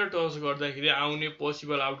तीन फेर टस गर्दाखेरि आउने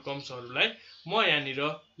पोसिबल आउटकम्सहरुलाई म यहाँनिर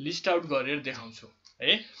लिस्ट आउट गरेर देखाउँछु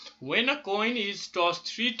है when a coin is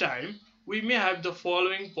tossed 3 times we may have the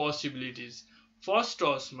following possibilities first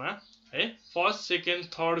टसमा है फर्स्ट सेकेन्ड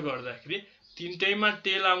थर्ड गर्दाखेरि तीनटैमा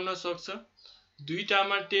टेल आउन सक्छ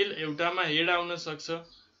दुईटामा टेल एउटामा हेड आउन सक्छ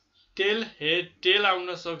टेल हेड टेल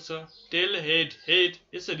आउन सक्छ टेल हेड हेड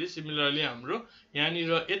यसरी सिमिलरली हाम्रो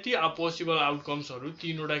यहाँनिर यति पोसिबल आउटकम्सहरु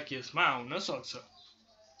तीनवटा केसमा आउन सक्छ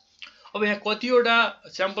अब यहाँ कतिवटा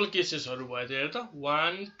स्याम्पल केसेसहरु भयो त हेर त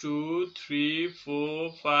 1 2 3 4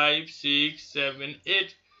 5 6 7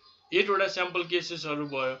 8 8 वटा स्याम्पल केसेसहरु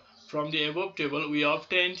भयो from the above table we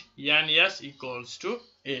obtained yan s equals to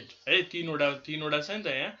 8 है तीनवटा छ नि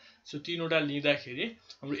त यहाँ सो तीनवटा लिँदाखेरि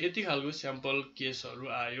हाम्रो यति खालको स्याम्पल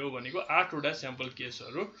केसहरु आयो भनेको 8 वटा स्याम्पल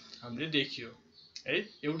केसहरु हामीले देखियो है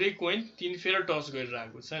एउटै कोइन तीन फेर टस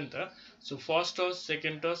गरिरहेको छ नि त so first toss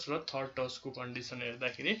second toss र थर्ड टसको कन्डिसन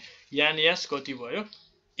हेर्दाखेरि यान यास कति भयो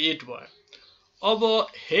 8 भयो अब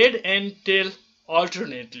हेड एन्ड टेल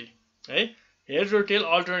अल्टरनेटली है हेड र टेल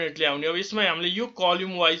अल्टरनेटली आउने अब यसमा हामीले यो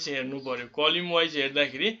कलम वाइज हेर्नु पर्यो कलम वाइज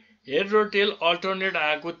हेर्दाखेरि हेड र टेल अल्टरनेट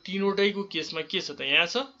आएको तीनवटैको केसमा के छ त यहाँ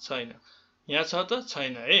छ छैन यहाँ छ त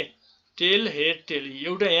छैन है टेल हेड टेल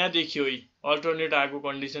एउटा यहाँ देखियो है अल्टरनेट आएको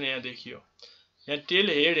कन्डिसन यहाँ देखियो यहाँ टेल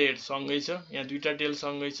हेड हेड सँगै छ यहाँ दुईटा टेल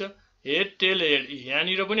सँगै छ हेड टेल हेड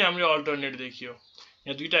यहाँनिर पनि हामीले अल्टरनेट देखियो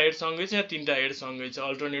यहाँ दुईटा हेड सँगै छ यहाँ तीनटा हेड सँगै छ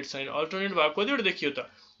अल्टरनेट छैन अल्टरनेट भएको कतिवटा देखियो त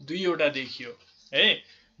दुईवटा देखियो है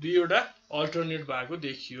दुईवटा अल्टरनेट भएको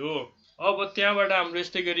देखियो अब त्यहाँबाट हाम्रो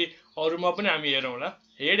यस्तै गरी अरुमा पनि हामी हेरौँला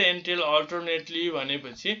हेड एन्ड टेल अल्टरनेटली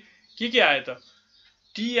भनेपछि के आयो त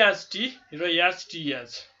टी एज टी र एज टी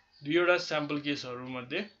एज दुईवटा स्याम्पल केसहरु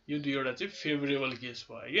मध्ये यो दुईवटा चाहिँ फेभरेबल केस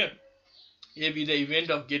भयो के A be the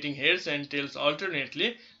event of getting heads and tells alternately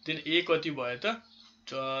then ए कति भयो त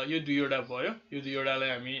यो दुईवटा भयो, यो दुईवटालाई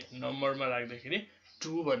हामी नम्बरमा राख्दाखेरि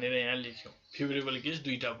 2 भनेर यहाँ लेख्यौं। फेभरेबल केस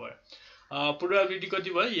दुईटा भयो। प्रोबेबिलिटी कति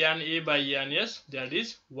भयो? यान ए बाई यान एस दैट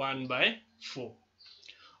इज 1/4।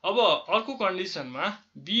 अब अर्को कन्डिसनमा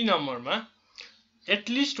बी नम्बरमा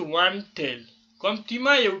एटलिस्ट वान टेल,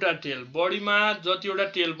 कम्तीमा एउटा टेल, बढीमा जतिवटा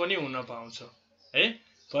टेल पनि हुन पाउँछ है।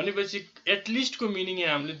 भनेपछि एटलिस्ट को मिनिङ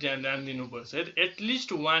यहाँ हामीले ध्यान दिनुपर्छ है।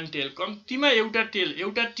 एटलिस्ट वान टेल, कम्तीमा एउटा टेल,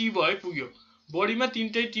 एउटा टी भयो पुग्यो, बढीमा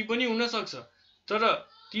तीनटै टी पनि हुन सक्छ, तर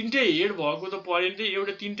तीनटै हेड भएको त परेन।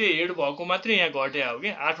 एउटा तीनटै हेड भएको मात्रै यहाँ घट्या हो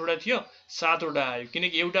कि 8 वटा थियो 7 वटा आयो,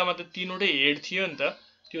 किनकि एउटामा त 3 वटै हेड थियो नि त,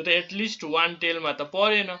 त्यो त एटलिस्ट वान टेलमा त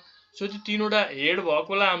परेन। सो त्यो 3 वटा हेड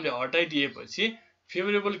भएकोलाई हामीले हटाइदिएपछि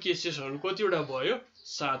फेभरेबल केसेसहरु कतिवटा भयो?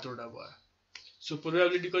 7 वटा भयो। सो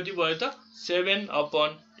प्रोबेबिलिटी कति भयो त?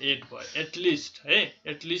 7/8 भयो एटलिस्ट है।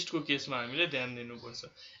 एटलिस्ट को केसमा हामीले ध्यान दिनुपर्छ।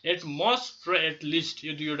 एट मोस्ट र एटलिस्ट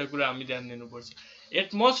यो दुईवटा कुरा हामी ध्यान दिनुपर्छ।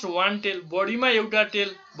 एट मोस्ट वान टेल, बढीमा एउटा टेल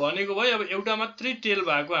भनेको भयो अब एउटा मात्रै टेल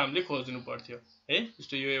भएको हामीले खोज्नु पर्थ्यो है।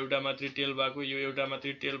 जस्तो यो एउटा मात्रै टेल भएको, यो एउटा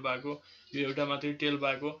मात्रै टेल भएको, यो एउटा मात्रै टेल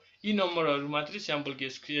भएको, यी नम्बरहरु मात्रै स्याम्पल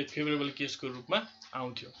केस फेभरेबल केसको रूपमा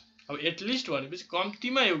आउँथ्यो। अब एटलिस्ट भनेपछि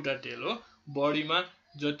कम्तीमा एउटा टेल हो, बढीमा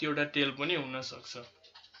जतिवटा टेल पनि हुन सक्छ।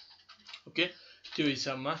 ओके, त्यो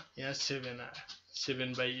हिसाबमा यहाँ 7 आयो।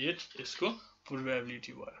 7/8 यसको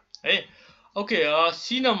प्रोबेबिलिटी भयो है। ओके,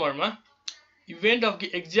 सी नम्बरमा event of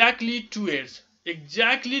exactly 2 heads,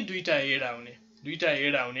 exactly दुईटा हेड आउने, दुईटा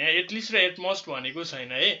हेड आउने। यहाँ एटलिस्ट र एटमोस्ट भनेको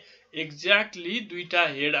छैन है। एक्ज्याक्टली दुईटा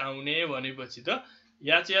हेड आउने भनेपछि त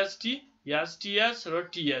याचएचटी, याचटीएच र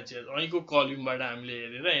टीएचएच अहिलेको कलमबाट हामीले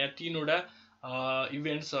हेरेर यहाँ तीनवटा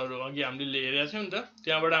इभेन्ट्सहरु अघि हामीले हेरेका थियौं नि त,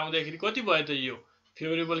 त्यहाँबाट आउँदाखेरि कति भयो त? यो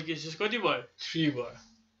फेभरेबल केसेस कति भयो? 3 भयो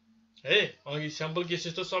है। अघि स्याम्पल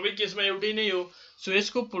केसेस त सबै केसमा एउटै नै हो। सो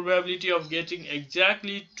यसको probability of getting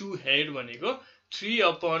exactly 2 head भनेको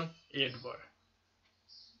 3/8 भयो।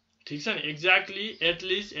 ठीक छ नि। एक्ज्याक्टली,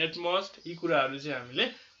 एटलिस्ट, एटमोस्ट यी कुराहरु चाहिँ हामीले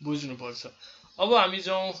बुझ्नु पर्छ। अब हामी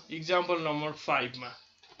जाउँ एक्जाम्पल नम्बर 5 मा।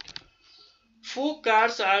 4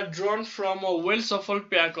 cards are drawn from a well shuffled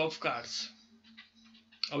pack of cards।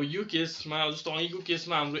 अब यो केसमा जस्तो अहिलेको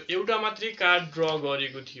केसमा हाम्रो एउटा मात्रै कार्ड ड्र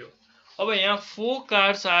गरेको थियो। अब यहाँ 4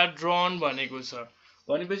 cards are drawn भनेको छ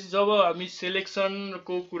भनेपछि जब हामी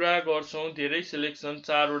सिलेक्सनको कुरा गर्छौं, धेरै सिलेक्सन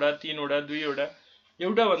 4 वटा, 3 वटा, 2 वटा,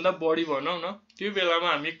 एउटा भन्दा बढी भनौं न, त्यो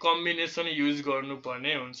बेलामा हामी कम्बिनेसन युज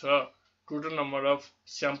गर्नुपर्ने हुन्छ total number of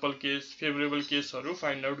sample case favourable केसहरु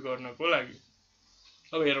find out गर्नको लागि।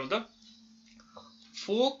 अब हेरौं त।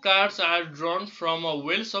 4 cards are drawn from a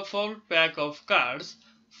well shuffled pack of cards।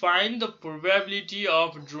 Find the probability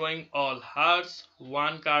of drawing all hearts,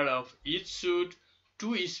 1 card of each suit,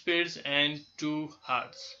 2 spades and 2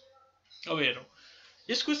 hearts। अब हेरौं,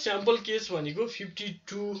 यसको sample case भनेको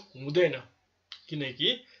 52 हुँदैन,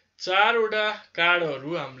 किनकि 4 वटा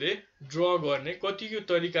कार्डहरु हामीले ड्र गर्ने, कतिको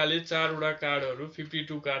तरिकाले 4 वटा कार्डहरु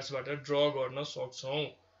 52 कार्ड्सबाट ड्र गर्न सक्छौं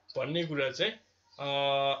भन्ने कुरा चाहिँ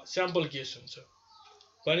स्याम्पल केस हुन्छ।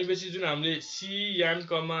 भनेपछि जुन हामीले सी यान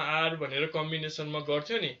कमा आर भनेर कम्बिनेसनमा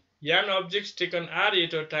गर्थ्यौ नि, यान objects taken are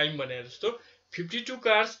at a time भने जस्तो 52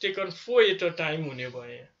 cards taken 4 at a time हुने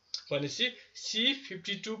भयो। भनेपछि सी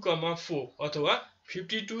 52,4 अथवा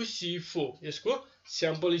 52C4 यसको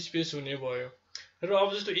स्याम्पल स्पेस हुने भयो। र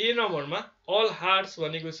अब जस्तो ए नम्बरमा अल हार्ट्स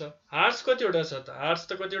भनेको छ। हार्ट्स कतिवटा छ त? हार्ट्स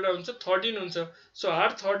त कतिवटा हुन्छ? 13 हुन्छ। सो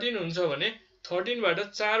हार्ट 13 हुन्छ भने 13 बाट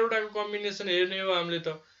 4 वटाको कम्बिनेसन हेर्ने हो हामीले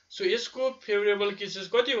त। सो यसको फेभरेबल केसेस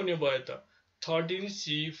कति हुने भयो त?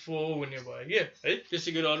 13C4 हुने भयो के है।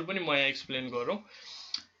 त्यसैगरी अरु पनि म यहाँ एक्सप्लेन गरौँ।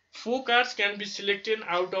 4 cards can be selected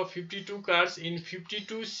out of 52 cards in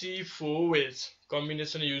 52C4 ways।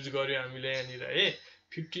 Combination use गर्यो हामीले यहाँनिर है।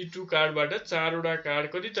 52 कार्डबाट 4 वटा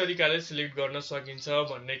कार्ड कति तरिकाले सिलेक्ट गर्न सकिन्छ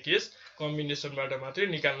भन्ने केस कम्बिनेसनबाट मात्रै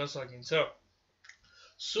निकाल्न सकिन्छ।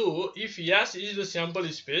 So if Yas is the sample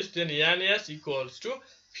space then यान यास इक्वल्स टु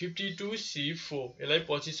 52C4। यसलाई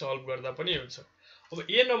पछि सल्भ गर्दा पनि हुन्छ। अब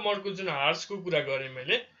ए नम्बरको जुन हार्ट्सको कुरा गरे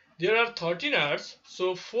मैले, there are 13 hearts,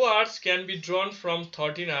 so 4 hearts can be drawn from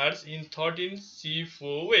 13 hearts in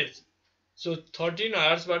 13C4 ways। So 13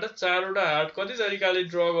 hearts बाट 4 वटा हार्ट कति तरिकाले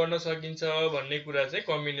ड्र गर्न सकिन्छ भन्ने कुरा चाहिँ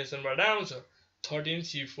कम्बिनेसनबाट आउँछ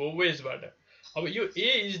 13C4 ways बाट। अब यो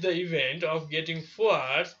A is the event of getting 4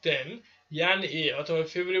 hearts, then यान A अथवा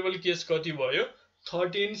फेभरेबल केस कति भयो?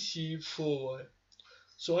 13C4 भयो।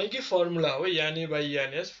 सो अहिलेकै फर्मुला हो यान ए बाइ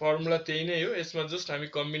यान एस, फर्मुला त्यही नै हो। यसमा जस्ट हामी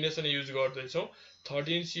कम्बिनेसन युज गर्दै छौं।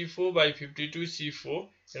 13C4 बाइ 52C4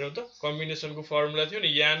 हेरौं त, कम्बिनेसनको फर्मुला थियो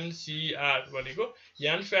नि यान CR भनेको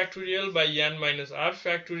यान फ्याक्टोरियल बाइ यान minus are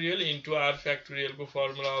factorial into R factorial को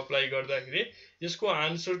फर्मुला अप्लाई गर्दाखेरि यसको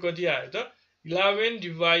आन्सर कति आयो त? 11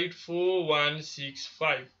 divide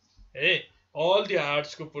 4165 है all the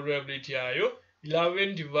hearts को probability आयो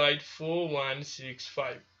 11 divide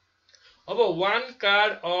 4165 अब one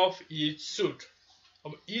card of each suit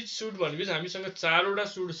अब each suit भनेपछि हामीसँग चारवटा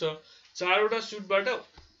सुट छ चारवटा सुटबाट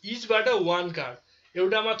इचबाट one card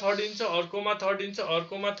एउटामा 13 छ अर्कोमा 13 छ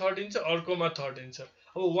अर्कोमा 13 छ अर्कोमा 13 छ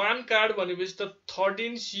अब one card भनेपछि त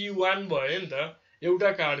 13C1 भयो नि त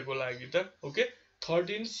एउटा कार्डको लागि त ओके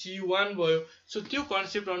 13C1 भयो सो त्यो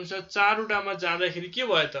कन्सेप्ट अनुसार चारवटामा जाँदाखेरि के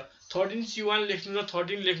भयो त 13C1 लेख्नु र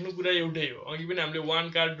 13 लेख्नु कुरा एउटै हो अघि पनि हामीले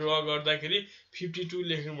one card ड्रा गर्दाखेरि 52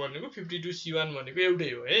 लेख्नु भनेको 52C1 भनेको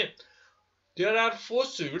एउटै हो है There are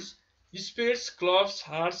 4 suits spades clubs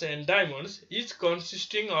hearts and diamonds each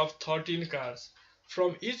consisting of 13 cards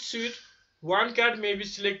from each suit one card may be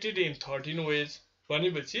selected in 13 ways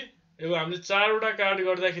भनेपछि अब हामीले चारवटा कार्ड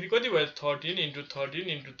गर्दाखेरि कति भयो 13 into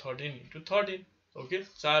 13 into 13 into 13 ओके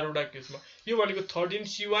चारवटा केसमा यो भनेको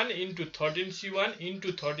 13C1 into 13C1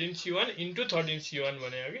 into 13C1 into 13C1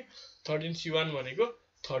 भने हो कि 13C1 भनेको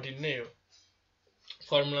 13 नै हो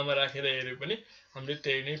फर्मुलामा राखेर हेरे पनि हामीले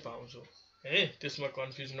त्यही नै पाउँछौं है त्यसमा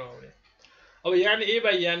कन्फ्युज नहुने अब यान a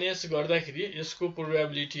by यान s गर्दाखेरि यसको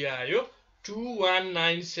प्रोबेबिलिटी आयो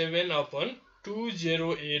 2197 upon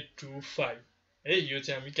 20825 है यो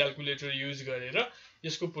चाहिँ हामी क्याल्कुलेटर युज गरेर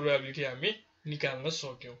यसको प्रोबेबिलिटी हामी निकाल्न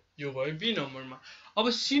सक्यौं यो भयो b नम्बरमा अब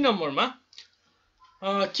c नम्बरमा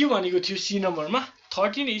के भनेको थियो c नम्बरमा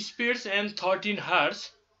 13 spades and 13 hearts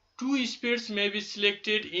 2 spades may be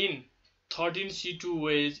selected in 13C2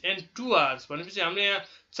 ways and 2 hearts भनेपछि हामीले यहाँ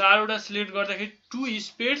चारवटा सिलेक्ट गर्दाखेरि 2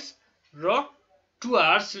 spades र 2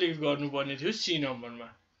 hearts सिलेक्ट गर्नुपर्ने थियो c नम्बरमा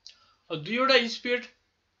अब दुईवटा स्पेड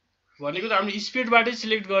भनेको त हामीले स्पेडबाटै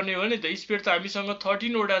सिलेक्ट गर्ने हो नि त स्पेड त हामीसँग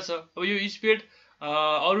 13 वटा छ अब यो स्पेड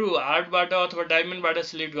अरु हार्टबाट अथवा डायमन्डबाट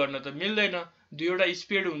सिलेक्ट गर्न त मिल्दैन दुईवटा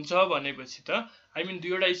स्पेड हुन्छ भनेपछि त आई मिन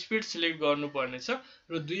दुईवटा स्पेड सिलेक्ट गर्नुपर्ने छ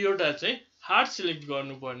र दुईवटा चाहिँ हार्ट सिलेक्ट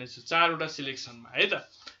गर्नुपर्ने छ चारवटा सिलेक्सनमा है त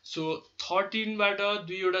सो 13 बाट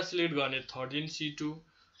दुईवटा सिलेक्ट गर्ने 13C2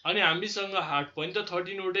 अनि हामीसँग हार्ट पनि त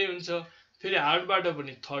 13 वटै हुन्छ फेरि हार्टबाट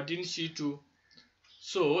पनि 13C2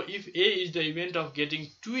 So if A is the event of getting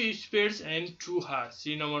 2 spades and 2 hearts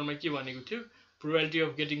C नम्बरमा के भनेको थियो probability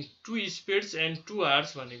of getting 2 spades and 2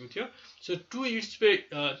 hearts भनेको थियो so 2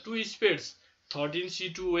 spades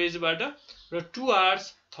 13C2 ways बाट र 2 hearts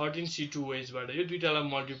 13C2 ways बाट यो दुईटालाई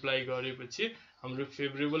मल्टिप्लाई गरेपछि हाम्रो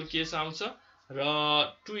फेभरेबल केस आउँछ र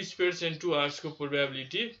 2 spades and 2 hearts को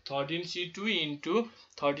probability 13C2 into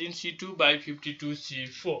 13C2 by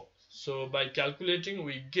 52C4 so by calculating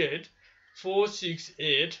we get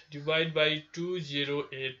 468 divided by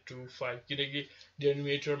 20825 किनकि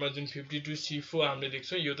डिनोमिनेटरमा जुन 52C4 हामीले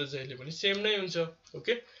देख्छौं यो त जहिले पनि सेम नै हुन्छ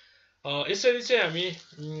ओके यसरी चाहिँ हामी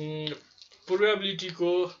प्रोबेबिलिटी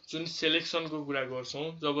को जुन सिलेक्सन को कुरा गर्छौं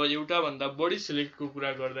जब एउटा भन्दा बढी सिलेक्ट को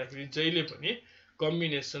कुरा गर्दाखेरि जहिले पनि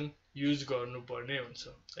कम्बिनेसन युज गर्नुपर्ने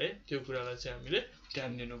हुन्छ है त्यो कुरालाई चाहिँ हामीले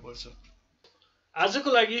ध्यान दिनुपर्छ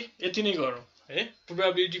आजको लागि यति नै गरौँ है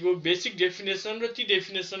प्रोबेबिलिटी को बेसिक डेफिनेसन र ती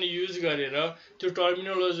डेफिनेसन युज गरेर त्यो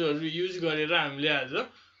टर्मिनोलोजीहरु युज गरेर हामीले आज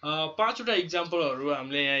पाँचवटा एक्जाम्पलहरु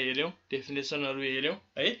हामीले यहाँ हेर्यौं डेफिनेसनहरु हेर्यौं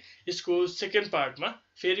है यसको सेकेन्ड पार्टमा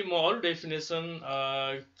फेरि म अरु डेफिनेसन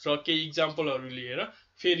र केही एक्जाम्पलहरु लिएर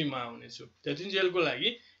फेरि म आउने छु त्यतिन्जेलको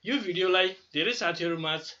लागि यो भिडियोलाई धेरै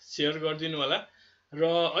साथीहरुमा शेयर गरिदिनु होला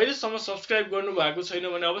र अहिलेसम्म सब्स्क्राइब गर्नु भएको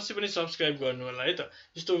छैन भने अवश्य पनि सब्स्क्राइब गर्नु होला है त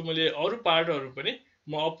जस्तो मैले अरु पार्टहरु पनि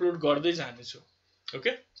म अपलोड गर्दै जानेछु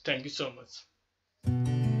okay thank you so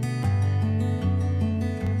much